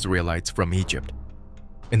ancient Israelites from Egypt.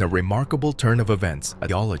 In a remarkable turn of events, a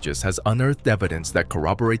archaeologist has unearthed evidence that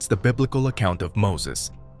corroborates the biblical account of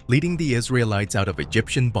Moses, leading the Israelites out of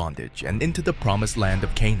Egyptian bondage and into the promised land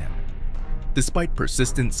of Canaan. Despite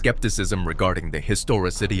persistent skepticism regarding the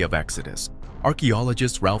historicity of Exodus,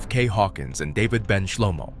 archaeologists Ralph K. Hawkins and David Ben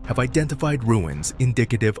Shlomo have identified ruins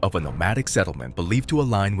indicative of a nomadic settlement believed to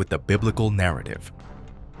align with the biblical narrative.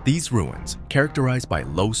 These ruins, characterized by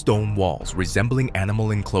low stone walls resembling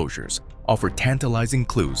animal enclosures, offer tantalizing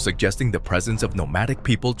clues suggesting the presence of nomadic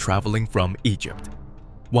people traveling from Egypt.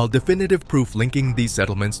 While definitive proof linking these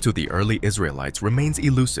settlements to the early Israelites remains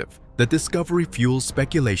elusive, the discovery fuels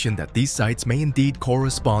speculation that these sites may indeed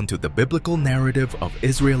correspond to the biblical narrative of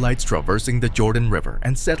Israelites traversing the Jordan River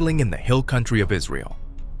and settling in the hill country of Israel.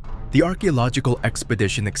 The archaeological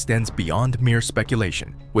expedition extends beyond mere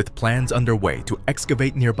speculation, with plans underway to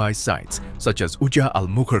excavate nearby sites such as Uja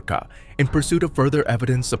al-Mukarka in pursuit of further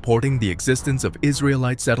evidence supporting the existence of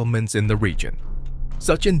Israelite settlements in the region.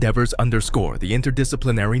 Such endeavors underscore the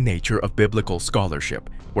interdisciplinary nature of biblical scholarship,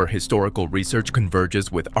 where historical research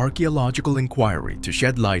converges with archaeological inquiry to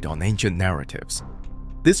shed light on ancient narratives.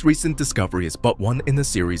 This recent discovery is but one in a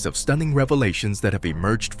series of stunning revelations that have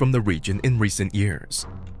emerged from the region in recent years.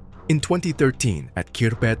 In 2013, at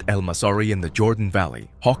Khirbet El Masari in the Jordan Valley,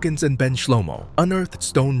 Hawkins and Ben Shlomo unearthed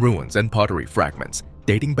stone ruins and pottery fragments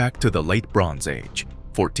dating back to the Late Bronze Age,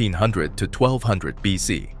 1400 to 1200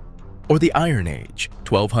 BC, or the Iron Age,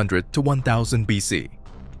 1200 to 1000 BC.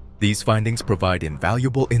 These findings provide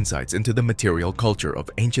invaluable insights into the material culture of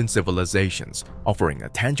ancient civilizations, offering a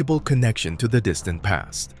tangible connection to the distant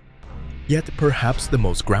past. Yet perhaps the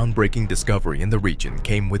most groundbreaking discovery in the region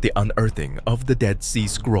came with the unearthing of the Dead Sea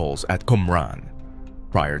Scrolls at Qumran.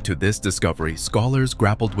 Prior to this discovery, scholars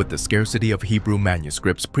grappled with the scarcity of Hebrew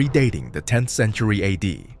manuscripts predating the 10th century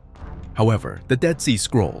AD. However, the Dead Sea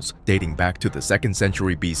Scrolls, dating back to the 2nd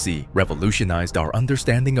century BC, revolutionized our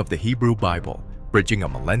understanding of the Hebrew Bible, bridging a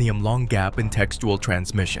millennium-long gap in textual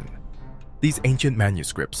transmission. These ancient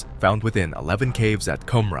manuscripts, found within 11 caves at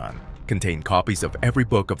Qumran, contain copies of every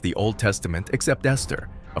book of the Old Testament except Esther,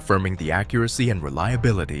 affirming the accuracy and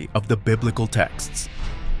reliability of the biblical texts.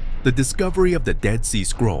 The discovery of the Dead Sea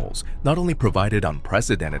Scrolls not only provided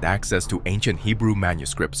unprecedented access to ancient Hebrew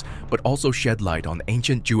manuscripts, but also shed light on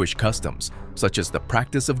ancient Jewish customs, such as the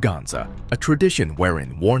practice of ganza, a tradition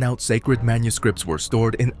wherein worn-out sacred manuscripts were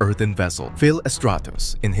stored in earthen vessels. Phil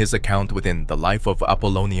Estratos, in his account within The Life of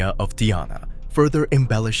Apollonia of Tyana, further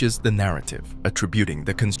embellishes the narrative, attributing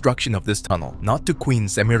the construction of this tunnel not to Queen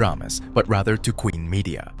Semiramis, but rather to Queen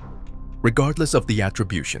Medea. Regardless of the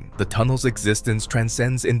attribution, the tunnel's existence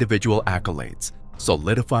transcends individual accolades,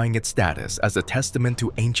 solidifying its status as a testament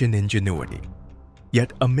to ancient ingenuity.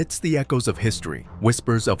 Yet amidst the echoes of history,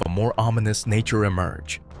 whispers of a more ominous nature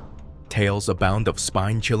emerge. Tales abound of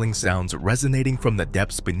spine-chilling sounds resonating from the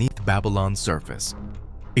depths beneath Babylon's surface.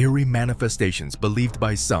 Eerie manifestations believed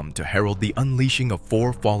by some to herald the unleashing of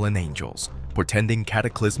 4 fallen angels, portending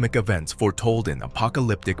cataclysmic events foretold in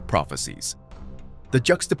apocalyptic prophecies. The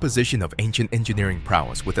juxtaposition of ancient engineering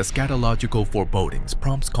prowess with eschatological forebodings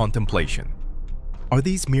prompts contemplation. Are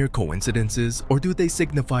these mere coincidences, or do they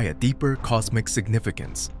signify a deeper cosmic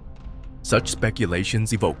significance? Such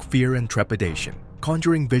speculations evoke fear and trepidation,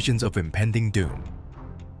 conjuring visions of impending doom.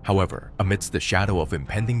 However, amidst the shadow of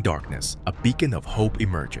impending darkness, a beacon of hope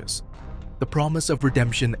emerges: the promise of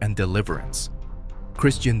redemption and deliverance.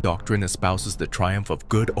 Christian doctrine espouses the triumph of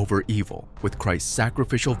good over evil, with Christ's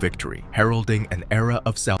sacrificial victory heralding an era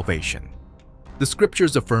of salvation. The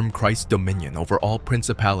scriptures affirm Christ's dominion over all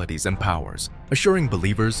principalities and powers, assuring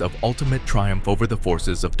believers of ultimate triumph over the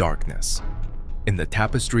forces of darkness. In the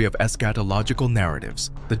tapestry of eschatological narratives,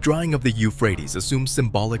 the drying of the Euphrates assumes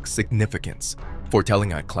symbolic significance,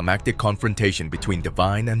 foretelling a climactic confrontation between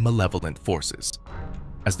divine and malevolent forces.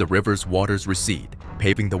 As the river's waters recede,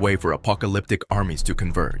 paving the way for apocalyptic armies to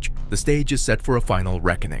converge, the stage is set for a final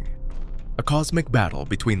reckoning. A cosmic battle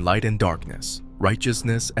between light and darkness,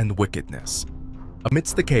 righteousness and wickedness.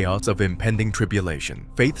 Amidst the chaos of impending tribulation,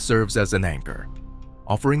 faith serves as an anchor,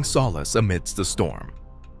 offering solace amidst the storm.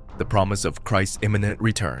 The promise of Christ's imminent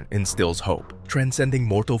return instills hope, transcending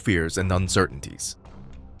mortal fears and uncertainties.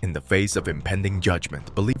 In the face of impending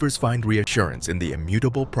judgment, believers find reassurance in the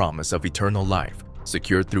immutable promise of eternal life,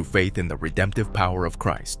 secured through faith in the redemptive power of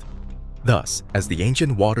Christ. Thus, as the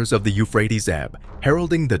ancient waters of the Euphrates ebb,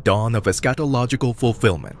 heralding the dawn of eschatological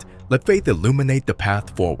fulfillment, let faith illuminate the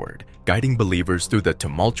path forward, guiding believers through the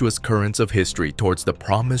tumultuous currents of history towards the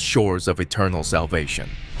promised shores of eternal salvation.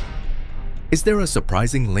 Is there a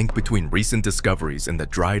surprising link between recent discoveries in the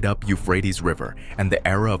dried-up Euphrates River and the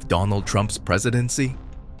era of Donald Trump's presidency?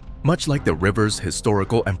 Much like the river's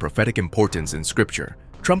historical and prophetic importance in Scripture,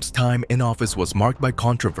 Trump's time in office was marked by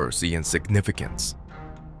controversy and significance.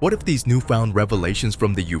 What if these newfound revelations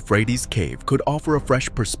from the Euphrates cave could offer a fresh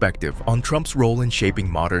perspective on Trump's role in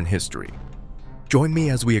shaping modern history? Join me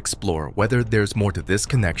as we explore whether there's more to this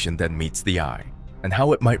connection than meets the eye, and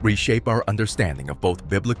how it might reshape our understanding of both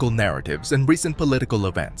biblical narratives and recent political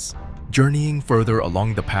events. Journeying further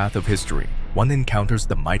along the path of history, one encounters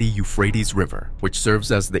the mighty Euphrates River, which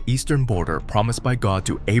serves as the eastern border promised by God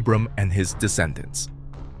to Abram and his descendants.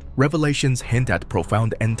 Revelations hint at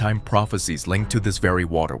profound end-time prophecies linked to this very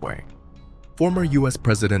waterway. Former U.S.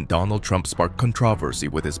 President Donald Trump sparked controversy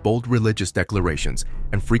with his bold religious declarations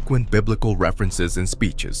and frequent biblical references in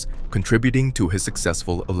speeches, contributing to his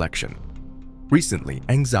successful election. Recently,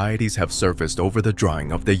 anxieties have surfaced over the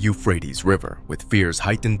drying of the Euphrates River, with fears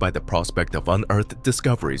heightened by the prospect of unearthed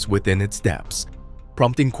discoveries within its depths,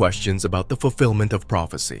 prompting questions about the fulfillment of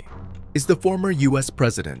prophecy. Is the former U.S.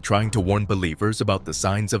 president trying to warn believers about the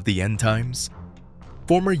signs of the end times?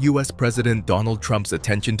 Former U.S. President Donald Trump's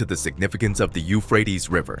attention to the significance of the Euphrates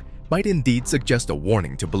River might indeed suggest a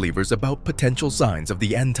warning to believers about potential signs of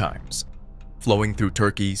the end times. Flowing through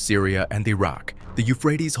Turkey, Syria, and Iraq, the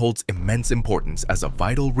Euphrates holds immense importance as a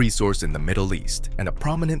vital resource in the Middle East and a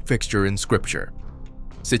prominent fixture in Scripture.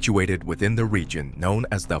 Situated within the region known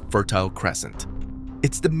as the Fertile Crescent,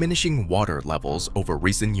 its diminishing water levels over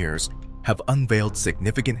recent years have unveiled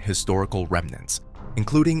significant historical remnants,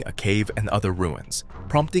 including a cave and other ruins,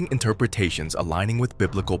 prompting interpretations aligning with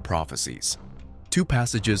biblical prophecies. Two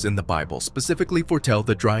passages in the Bible specifically foretell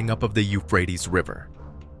the drying up of the Euphrates River.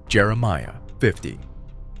 Jeremiah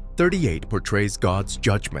 50:38 portrays God's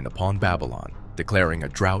judgment upon Babylon, declaring a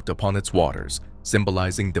drought upon its waters,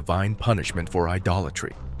 symbolizing divine punishment for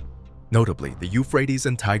idolatry. Notably, the Euphrates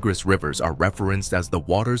and Tigris rivers are referenced as the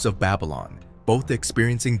waters of Babylon, both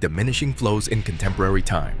experiencing diminishing flows in contemporary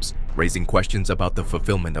times, raising questions about the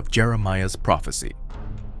fulfillment of Jeremiah's prophecy.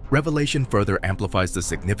 Revelation further amplifies the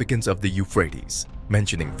significance of the Euphrates,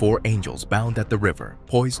 mentioning 4 angels bound at the river,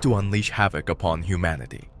 poised to unleash havoc upon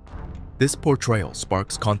humanity. This portrayal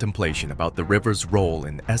sparks contemplation about the river's role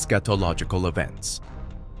in eschatological events.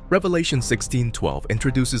 Revelation 16:12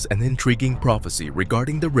 introduces an intriguing prophecy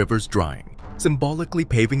regarding the river's drying, symbolically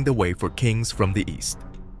paving the way for kings from the east.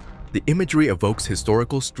 The imagery evokes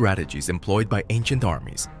historical strategies employed by ancient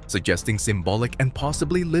armies, suggesting symbolic and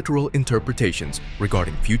possibly literal interpretations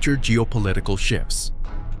regarding future geopolitical shifts.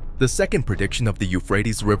 The second prediction of the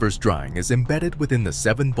Euphrates River's drying is embedded within the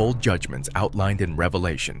 7 bold judgments outlined in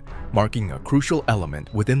Revelation, marking a crucial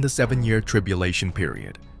element within the 7-year tribulation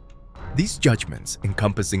period. These judgments,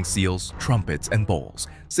 encompassing seals, trumpets, and bowls,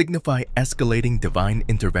 signify escalating divine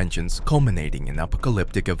interventions culminating in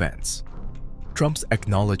apocalyptic events. Trump's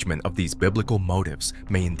acknowledgement of these biblical motives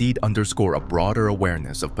may indeed underscore a broader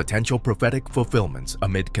awareness of potential prophetic fulfillments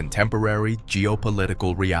amid contemporary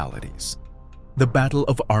geopolitical realities. The Battle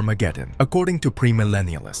of Armageddon, according to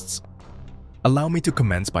premillennialists. allow me to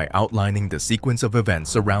commence by outlining the sequence of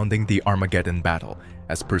events surrounding the Armageddon battle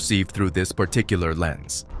as perceived through this particular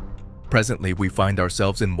lens. Presently, we find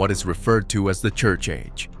ourselves in what is referred to as the Church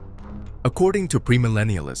Age. According to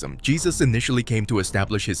premillennialism, Jesus initially came to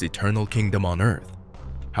establish his eternal kingdom on earth.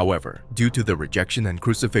 However, due to the rejection and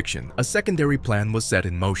crucifixion, a secondary plan was set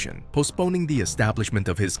in motion, postponing the establishment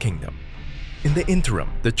of his kingdom. In the interim,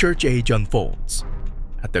 the Church Age unfolds.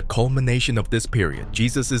 At the culmination of this period,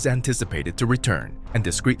 Jesus is anticipated to return and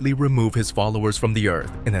discreetly remove his followers from the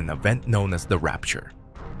earth in an event known as the Rapture.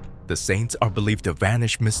 The saints are believed to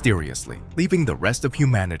vanish mysteriously, leaving the rest of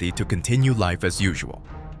humanity to continue life as usual.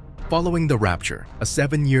 Following the rapture, a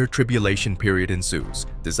 7-year tribulation period ensues,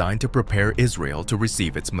 designed to prepare Israel to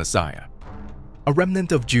receive its Messiah. A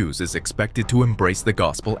remnant of Jews is expected to embrace the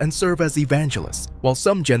gospel and serve as evangelists, while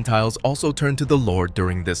some Gentiles also turn to the Lord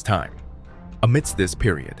during this time. Amidst this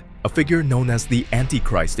period, a figure known as the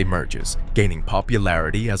Antichrist emerges, gaining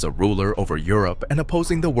popularity as a ruler over Europe and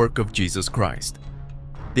opposing the work of Jesus Christ.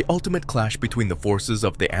 The ultimate clash between the forces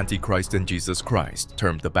of the Antichrist and Jesus Christ,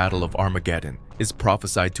 termed the Battle of Armageddon, is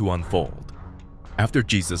prophesied to unfold. After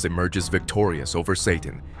Jesus emerges victorious over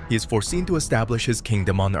Satan, he is foreseen to establish his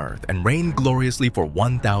kingdom on earth and reign gloriously for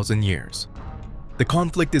 1,000 years. The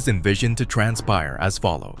conflict is envisioned to transpire as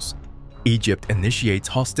follows. Egypt initiates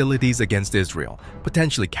hostilities against Israel,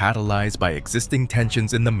 potentially catalyzed by existing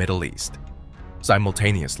tensions in the Middle East.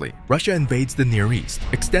 Simultaneously, Russia invades the Near East,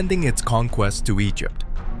 extending its conquest to Egypt.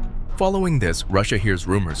 Following this, Russia hears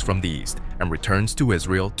rumors from the east and returns to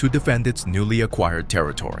Israel to defend its newly acquired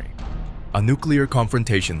territory. A nuclear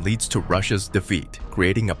confrontation leads to Russia's defeat,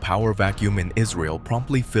 creating a power vacuum in Israel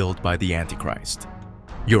promptly filled by the Antichrist.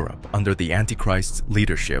 Europe, under the Antichrist's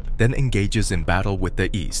leadership, then engages in battle with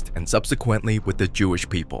the East and subsequently with the Jewish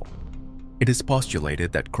people. It is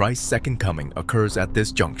postulated that Christ's second coming occurs at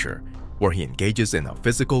this juncture, where he engages in a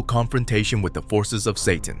physical confrontation with the forces of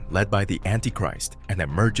Satan led by the Antichrist and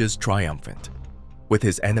emerges triumphant. With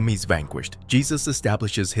his enemies vanquished, Jesus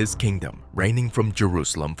establishes his kingdom, reigning from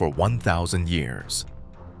Jerusalem for 1,000 years.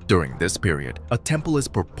 During this period, a temple is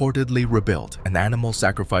purportedly rebuilt and animal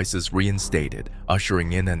sacrifices reinstated,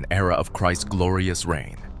 ushering in an era of Christ's glorious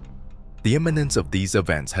reign. The imminence of these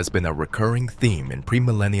events has been a recurring theme in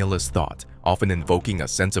premillennialist thought, often invoking a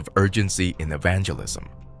sense of urgency in evangelism.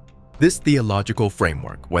 This theological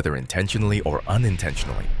framework, whether intentionally or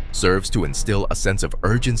unintentionally, serves to instill a sense of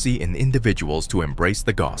urgency in individuals to embrace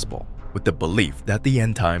the gospel, with the belief that the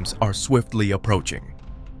end times are swiftly approaching.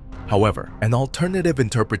 However, an alternative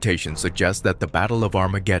interpretation suggests that the Battle of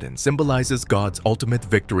Armageddon symbolizes God's ultimate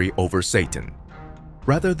victory over Satan.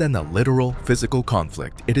 Rather than a literal, physical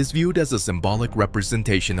conflict, it is viewed as a symbolic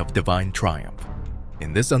representation of divine triumph.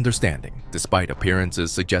 In this understanding, despite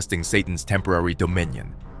appearances suggesting Satan's temporary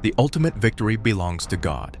dominion, the ultimate victory belongs to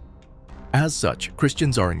God. As such,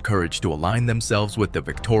 Christians are encouraged to align themselves with the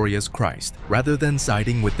victorious Christ rather than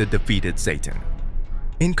siding with the defeated Satan.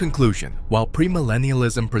 In conclusion, while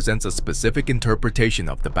premillennialism presents a specific interpretation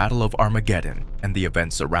of the Battle of Armageddon and the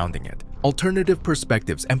events surrounding it, alternative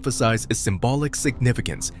perspectives emphasize its symbolic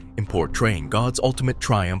significance in portraying God's ultimate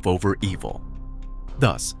triumph over evil.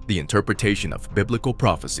 Thus, the interpretation of biblical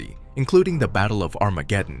prophecy, including the Battle of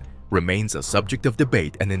Armageddon, remains a subject of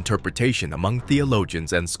debate and interpretation among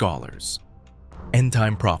theologians and scholars.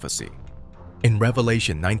 End-time prophecy. In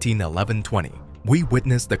Revelation 19:11-20, we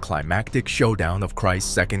witness the climactic showdown of Christ's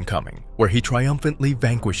second coming, where he triumphantly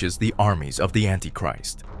vanquishes the armies of the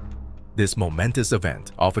Antichrist. This momentous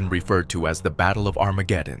event, often referred to as the Battle of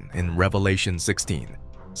Armageddon in Revelation 16,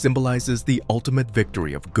 symbolizes the ultimate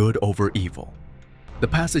victory of good over evil. The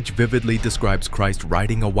passage vividly describes Christ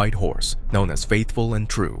riding a white horse, known as faithful and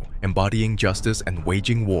true, embodying justice and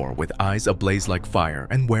waging war with eyes ablaze like fire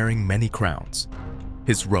and wearing many crowns.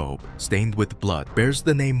 His robe, stained with blood, bears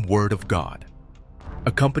the name Word of God.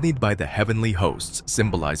 Accompanied by the heavenly hosts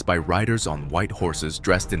symbolized by riders on white horses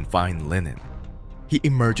dressed in fine linen. He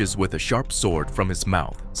emerges with a sharp sword from his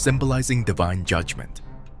mouth, symbolizing divine judgment.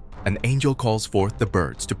 An angel calls forth the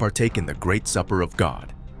birds to partake in the great supper of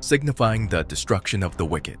God, signifying the destruction of the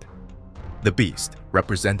wicked. The beast,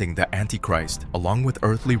 representing the Antichrist, along with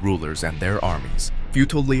earthly rulers and their armies,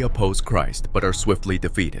 futilely oppose Christ but are swiftly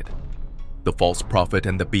defeated. The false prophet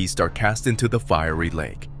and the beast are cast into the fiery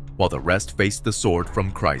lake, while the rest face the sword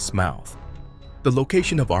from Christ's mouth. The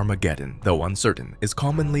location of Armageddon, though uncertain, is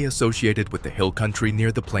commonly associated with the hill country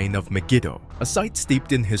near the plain of Megiddo, a site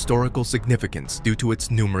steeped in historical significance due to its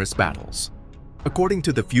numerous battles. According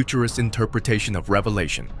to the futurist interpretation of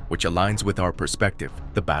Revelation, which aligns with our perspective,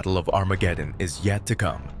 the Battle of Armageddon is yet to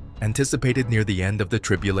come, anticipated near the end of the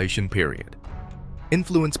tribulation period.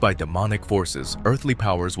 Influenced by demonic forces, earthly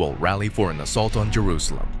powers will rally for an assault on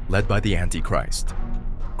Jerusalem, led by the Antichrist.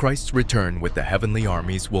 Christ's return with the heavenly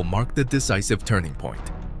armies will mark the decisive turning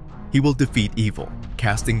point. He will defeat evil,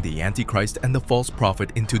 casting the Antichrist and the false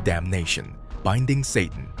prophet into damnation, binding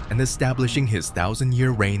Satan, and establishing his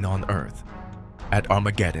 1,000-year reign on earth. At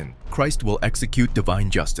Armageddon, Christ will execute divine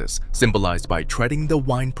justice, symbolized by treading the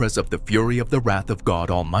winepress of the fury of the wrath of God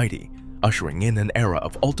Almighty, ushering in an era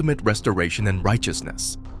of ultimate restoration and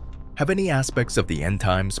righteousness. Have any aspects of the end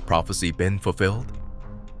times prophecy been fulfilled?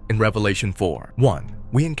 In Revelation 4:1,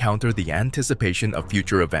 we encounter the anticipation of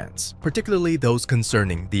future events, particularly those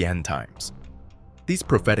concerning the end times. These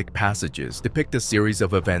prophetic passages depict a series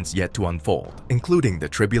of events yet to unfold, including the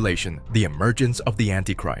tribulation, the emergence of the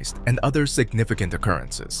Antichrist, and other significant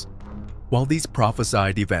occurrences. While these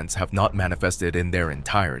prophesied events have not manifested in their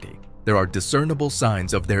entirety, there are discernible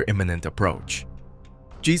signs of their imminent approach.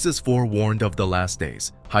 Jesus forewarned of the last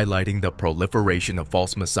days, highlighting the proliferation of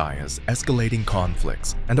false messiahs, escalating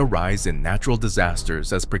conflicts, and a rise in natural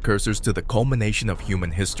disasters as precursors to the culmination of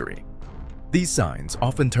human history. These signs,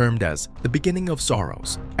 often termed as the beginning of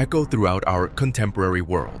sorrows, echo throughout our contemporary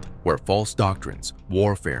world, where false doctrines,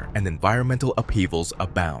 warfare, and environmental upheavals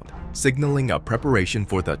abound, signaling a preparation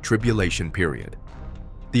for the tribulation period.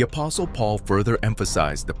 The Apostle Paul further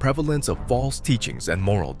emphasized the prevalence of false teachings and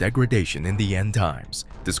moral degradation in the end times,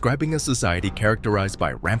 describing a society characterized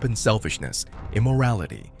by rampant selfishness,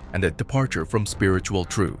 immorality, and a departure from spiritual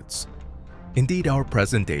truths. Indeed, our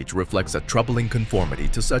present age reflects a troubling conformity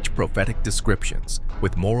to such prophetic descriptions,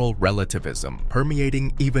 with moral relativism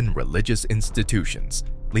permeating even religious institutions,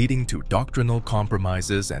 leading to doctrinal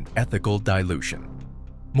compromises and ethical dilution.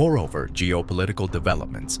 Moreover, geopolitical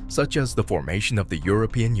developments, such as the formation of the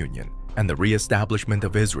European Union and the re-establishment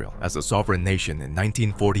of Israel as a sovereign nation in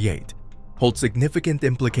 1948, hold significant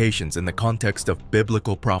implications in the context of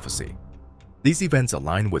biblical prophecy. These events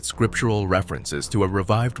align with scriptural references to a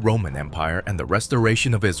revived Roman Empire and the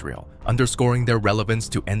restoration of Israel, underscoring their relevance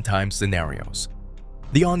to end-time scenarios.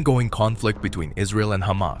 The ongoing conflict between Israel and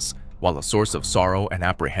Hamas, while a source of sorrow and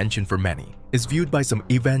apprehension for many, is viewed by some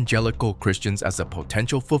evangelical Christians as a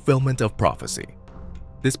potential fulfillment of prophecy.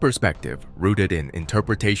 This perspective, rooted in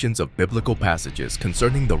interpretations of biblical passages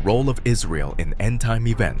concerning the role of Israel in end-time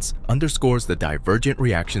events, underscores the divergent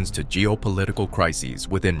reactions to geopolitical crises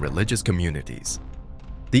within religious communities.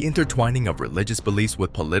 The intertwining of religious beliefs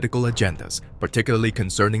with political agendas, particularly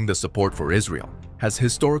concerning the support for Israel, has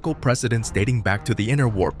historical precedents dating back to the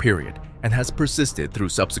interwar period and has persisted through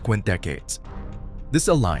subsequent decades. This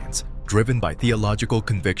alliance, driven by theological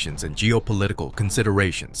convictions and geopolitical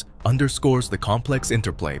considerations, underscores the complex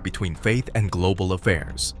interplay between faith and global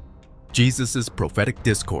affairs. Jesus' prophetic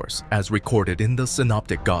discourse, as recorded in the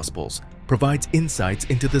Synoptic Gospels, provides insights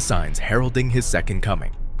into the signs heralding his second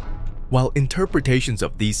coming. While interpretations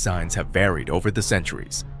of these signs have varied over the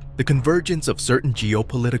centuries, the convergence of certain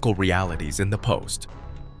geopolitical realities in the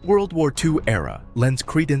post-World War II era lends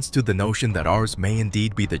credence to the notion that ours may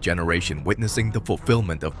indeed be the generation witnessing the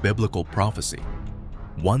fulfillment of biblical prophecy.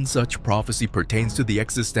 One such prophecy pertains to the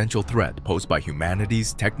existential threat posed by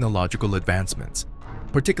humanity's technological advancements,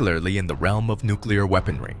 particularly in the realm of nuclear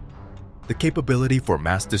weaponry. The capability for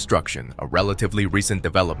mass destruction, a relatively recent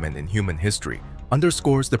development in human history,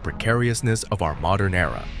 underscores the precariousness of our modern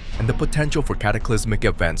era and the potential for cataclysmic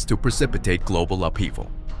events to precipitate global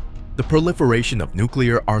upheaval. The proliferation of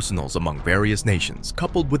nuclear arsenals among various nations,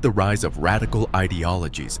 coupled with the rise of radical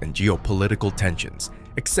ideologies and geopolitical tensions,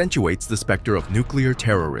 accentuates the specter of nuclear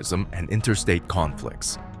terrorism and interstate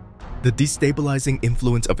conflicts. The destabilizing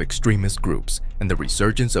influence of extremist groups and the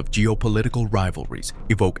resurgence of geopolitical rivalries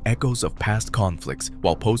evoke echoes of past conflicts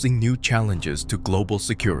while posing new challenges to global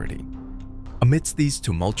security. Amidst these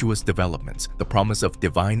tumultuous developments, the promise of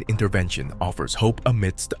divine intervention offers hope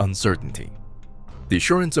amidst uncertainty. The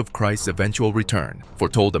assurance of Christ's eventual return,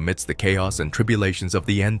 foretold amidst the chaos and tribulations of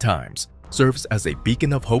the end times, serves as a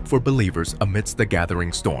beacon of hope for believers amidst the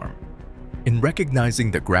gathering storm. In recognizing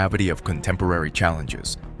the gravity of contemporary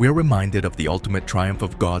challenges, we are reminded of the ultimate triumph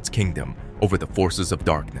of God's kingdom over the forces of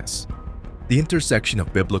darkness. The intersection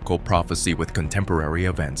of biblical prophecy with contemporary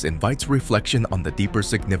events invites reflection on the deeper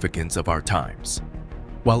significance of our times.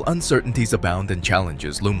 While uncertainties abound and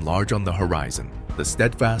challenges loom large on the horizon, the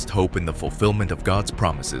steadfast hope in the fulfillment of God's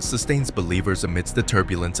promises sustains believers amidst the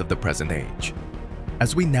turbulence of the present age.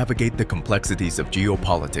 As we navigate the complexities of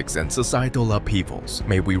geopolitics and societal upheavals,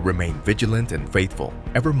 may we remain vigilant and faithful,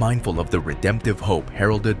 ever mindful of the redemptive hope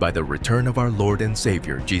heralded by the return of our Lord and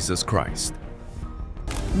Savior, Jesus Christ.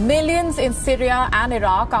 Millions in Syria and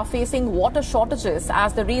Iraq are facing water shortages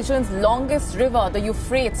as the region's longest river, the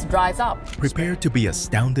Euphrates, dries up. Prepare to be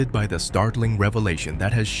astounded by the startling revelation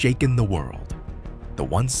that has shaken the world. The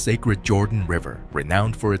once sacred Jordan River,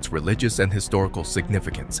 renowned for its religious and historical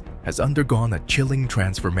significance, has undergone a chilling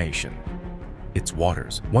transformation. Its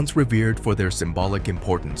waters, once revered for their symbolic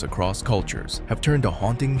importance across cultures, have turned a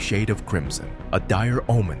haunting shade of crimson, a dire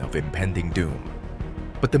omen of impending doom.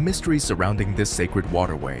 But the mysteries surrounding this sacred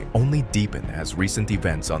waterway only deepen as recent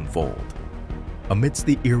events unfold. Amidst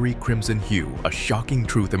the eerie crimson hue, a shocking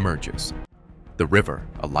truth emerges. The river,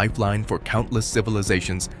 a lifeline for countless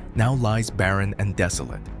civilizations, now lies barren and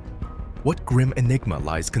desolate. What grim enigma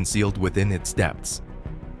lies concealed within its depths?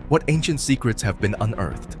 What ancient secrets have been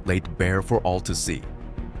unearthed, laid bare for all to see?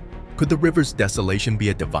 Could the river's desolation be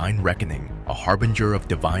a divine reckoning, a harbinger of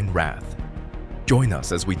divine wrath? Join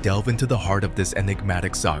us as we delve into the heart of this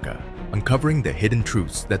enigmatic saga, uncovering the hidden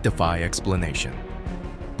truths that defy explanation.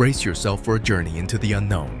 Brace yourself for a journey into the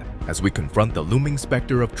unknown as we confront the looming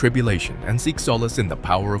specter of tribulation and seek solace in the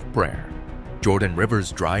power of prayer. Jordan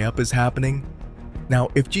River's dry up is happening? Now,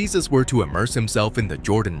 if Jesus were to immerse himself in the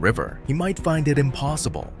Jordan River, he might find it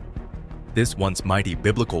impossible. This once mighty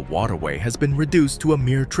biblical waterway has been reduced to a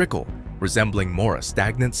mere trickle, resembling more a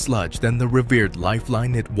stagnant sludge than the revered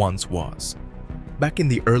lifeline it once was. Back in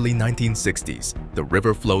the early 1960s, the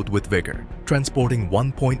river flowed with vigor, transporting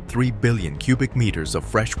 1.3 billion cubic meters of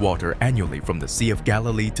fresh water annually from the Sea of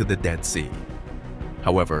Galilee to the Dead Sea.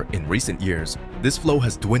 However, in recent years, this flow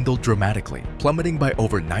has dwindled dramatically, plummeting by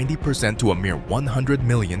over 90% to a mere 100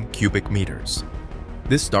 million cubic meters.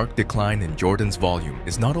 This stark decline in Jordan's volume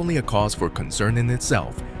is not only a cause for concern in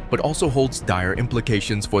itself, but also holds dire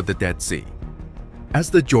implications for the Dead Sea. As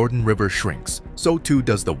the Jordan River shrinks, so too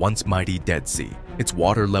does the once mighty Dead Sea, its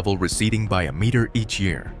water level receding by a meter each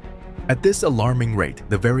year. At this alarming rate,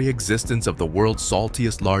 the very existence of the world's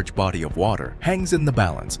saltiest large body of water hangs in the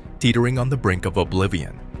balance, teetering on the brink of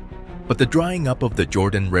oblivion. But the drying up of the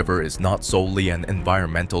Jordan River is not solely an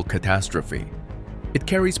environmental catastrophe. It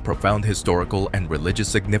carries profound historical and religious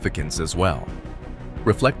significance as well.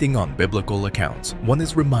 Reflecting on biblical accounts, one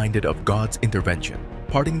is reminded of God's intervention,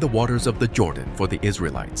 parting the waters of the Jordan for the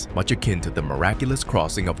Israelites, much akin to the miraculous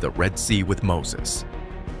crossing of the Red Sea with Moses.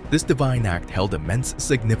 This divine act held immense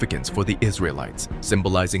significance for the Israelites,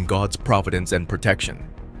 symbolizing God's providence and protection.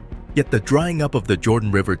 Yet the drying up of the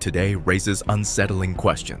Jordan River today raises unsettling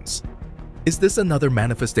questions. Is this another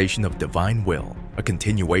manifestation of divine will, a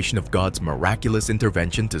continuation of God's miraculous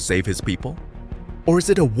intervention to save his people? Or is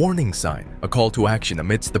it a warning sign, a call to action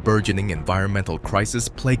amidst the burgeoning environmental crisis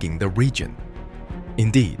plaguing the region?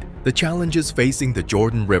 Indeed, the challenges facing the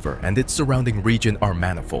Jordan River and its surrounding region are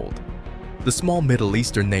manifold. The small Middle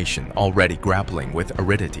Eastern nation, already grappling with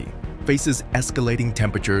aridity, faces escalating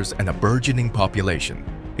temperatures and a burgeoning population,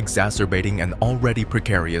 exacerbating an already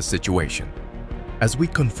precarious situation. As we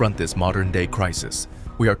confront this modern-day crisis,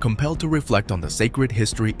 we are compelled to reflect on the sacred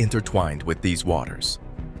history intertwined with these waters.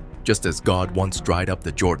 Just as God once dried up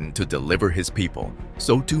the Jordan to deliver his people,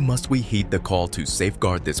 so too must we heed the call to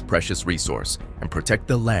safeguard this precious resource and protect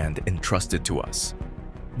the land entrusted to us.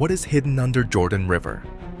 What is hidden under Jordan River?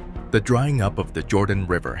 The drying up of the Jordan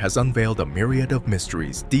River has unveiled a myriad of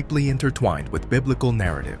mysteries deeply intertwined with biblical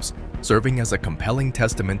narratives, serving as a compelling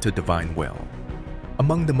testament to divine will.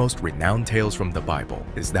 Among the most renowned tales from the Bible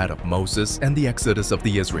is that of Moses and the Exodus of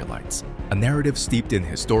the Israelites, a narrative steeped in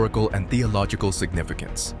historical and theological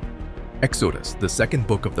significance. Exodus, the second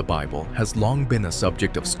book of the Bible, has long been a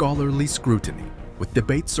subject of scholarly scrutiny, with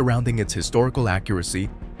debates surrounding its historical accuracy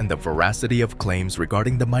and the veracity of claims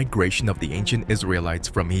regarding the migration of the ancient Israelites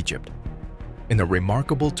from Egypt. In a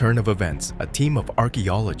remarkable turn of events, a team of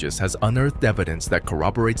archaeologists has unearthed evidence that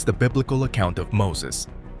corroborates the biblical account of Moses,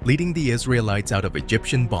 leading the Israelites out of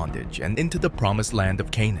Egyptian bondage and into the promised land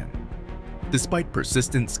of Canaan. Despite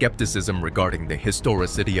persistent skepticism regarding the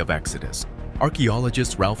historicity of Exodus,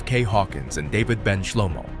 archaeologists Ralph K. Hawkins and David Ben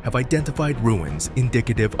Shlomo have identified ruins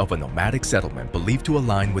indicative of a nomadic settlement believed to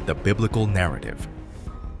align with the biblical narrative.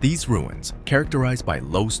 These ruins, characterized by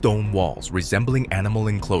low stone walls resembling animal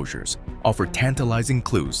enclosures, offer tantalizing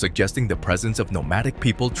clues suggesting the presence of nomadic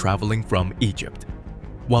people traveling from Egypt.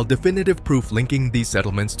 While definitive proof linking these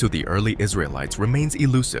settlements to the early Israelites remains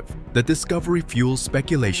elusive, the discovery fuels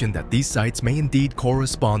speculation that these sites may indeed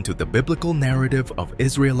correspond to the biblical narrative of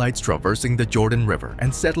Israelites traversing the Jordan River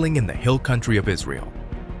and settling in the hill country of Israel.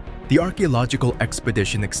 The archaeological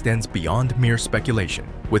expedition extends beyond mere speculation,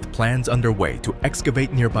 with plans underway to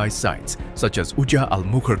excavate nearby sites such as Uja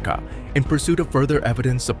al-Mukarka in pursuit of further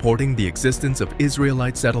evidence supporting the existence of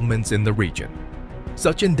Israelite settlements in the region.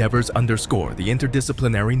 Such endeavors underscore the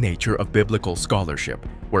interdisciplinary nature of biblical scholarship,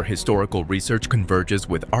 where historical research converges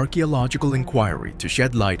with archaeological inquiry to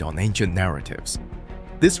shed light on ancient narratives.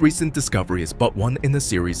 This recent discovery is but one in a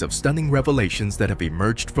series of stunning revelations that have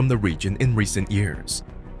emerged from the region in recent years.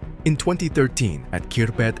 In 2013, at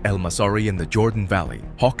Khirbet El Masari in the Jordan Valley,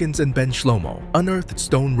 Hawkins and Ben Shlomo unearthed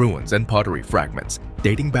stone ruins and pottery fragments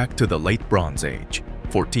dating back to the Late Bronze Age,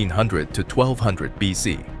 1400 to 1200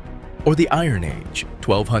 BC, or the Iron Age,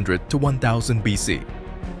 1200 to 1000 BC.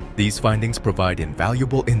 These findings provide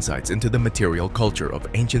invaluable insights into the material culture of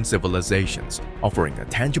ancient civilizations, offering a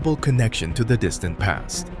tangible connection to the distant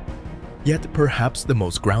past. Yet perhaps the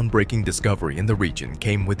most groundbreaking discovery in the region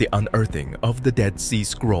came with the unearthing of the Dead Sea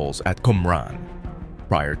Scrolls at Qumran.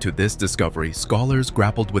 Prior to this discovery, scholars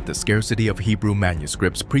grappled with the scarcity of Hebrew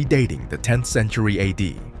manuscripts predating the 10th century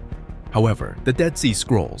AD. However, the Dead Sea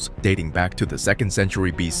Scrolls, dating back to the 2nd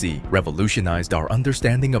century BC, revolutionized our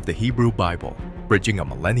understanding of the Hebrew Bible, bridging a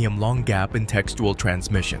millennium-long gap in textual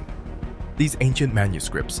transmission. These ancient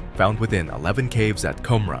manuscripts, found within 11 caves at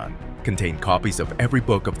Qumran, contain copies of every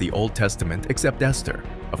book of the Old Testament except Esther,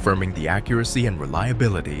 affirming the accuracy and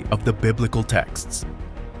reliability of the biblical texts.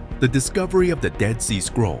 The discovery of the Dead Sea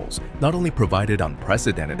Scrolls not only provided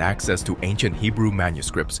unprecedented access to ancient Hebrew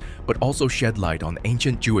manuscripts, but also shed light on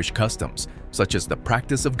ancient Jewish customs, such as the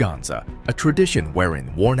practice of Ganza, a tradition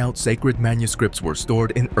wherein worn-out sacred manuscripts were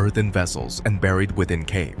stored in earthen vessels and buried within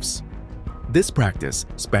caves. This practice,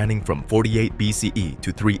 spanning from 48 BCE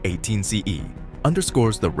to 318 CE,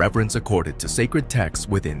 underscores the reverence accorded to sacred texts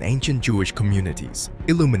within ancient Jewish communities,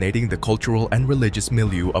 illuminating the cultural and religious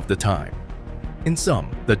milieu of the time. In sum,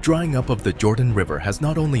 the drying up of the Jordan River has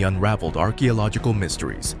not only unraveled archaeological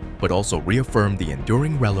mysteries, but also reaffirmed the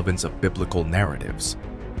enduring relevance of biblical narratives.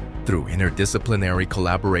 Through interdisciplinary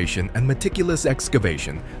collaboration and meticulous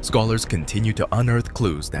excavation, scholars continue to unearth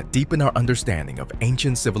clues that deepen our understanding of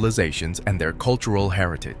ancient civilizations and their cultural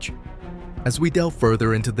heritage. As we delve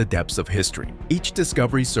further into the depths of history, each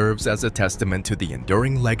discovery serves as a testament to the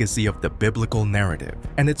enduring legacy of the biblical narrative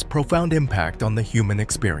and its profound impact on the human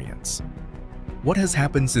experience. What has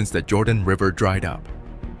happened since the Jordan River dried up?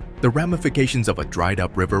 The ramifications of a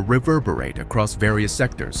dried-up river reverberate across various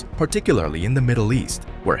sectors, particularly in the Middle East,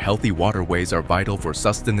 where healthy waterways are vital for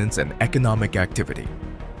sustenance and economic activity.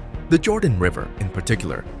 The Jordan River, in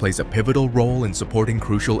particular, plays a pivotal role in supporting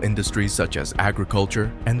crucial industries such as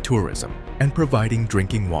agriculture and tourism, and providing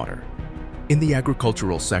drinking water. In the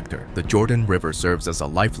agricultural sector, the Jordan River serves as a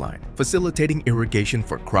lifeline, facilitating irrigation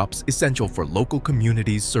for crops essential for local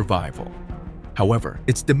communities' survival. However,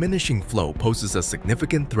 its diminishing flow poses a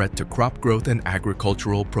significant threat to crop growth and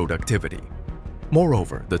agricultural productivity.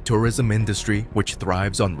 Moreover, the tourism industry, which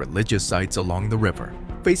thrives on religious sites along the river,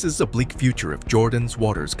 faces a bleak future if Jordan's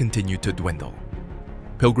waters continue to dwindle.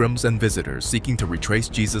 Pilgrims and visitors seeking to retrace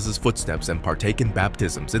Jesus' footsteps and partake in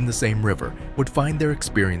baptisms in the same river would find their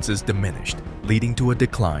experiences diminished, leading to a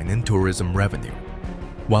decline in tourism revenue.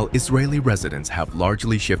 While Israeli residents have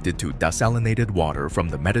largely shifted to desalinated water from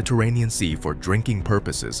the Mediterranean Sea for drinking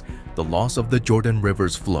purposes, the loss of the Jordan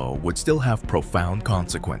River's flow would still have profound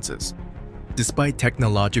consequences. Despite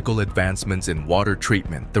technological advancements in water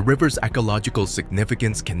treatment, the river's ecological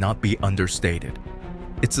significance cannot be understated.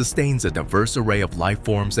 It sustains a diverse array of life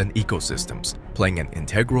forms and ecosystems, playing an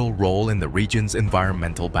integral role in the region's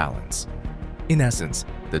environmental balance. In essence,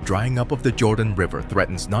 the drying up of the Jordan River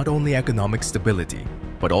threatens not only economic stability,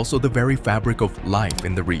 but also the very fabric of life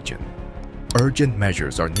in the region. Urgent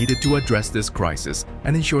measures are needed to address this crisis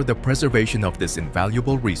and ensure the preservation of this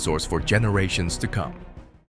invaluable resource for generations to come.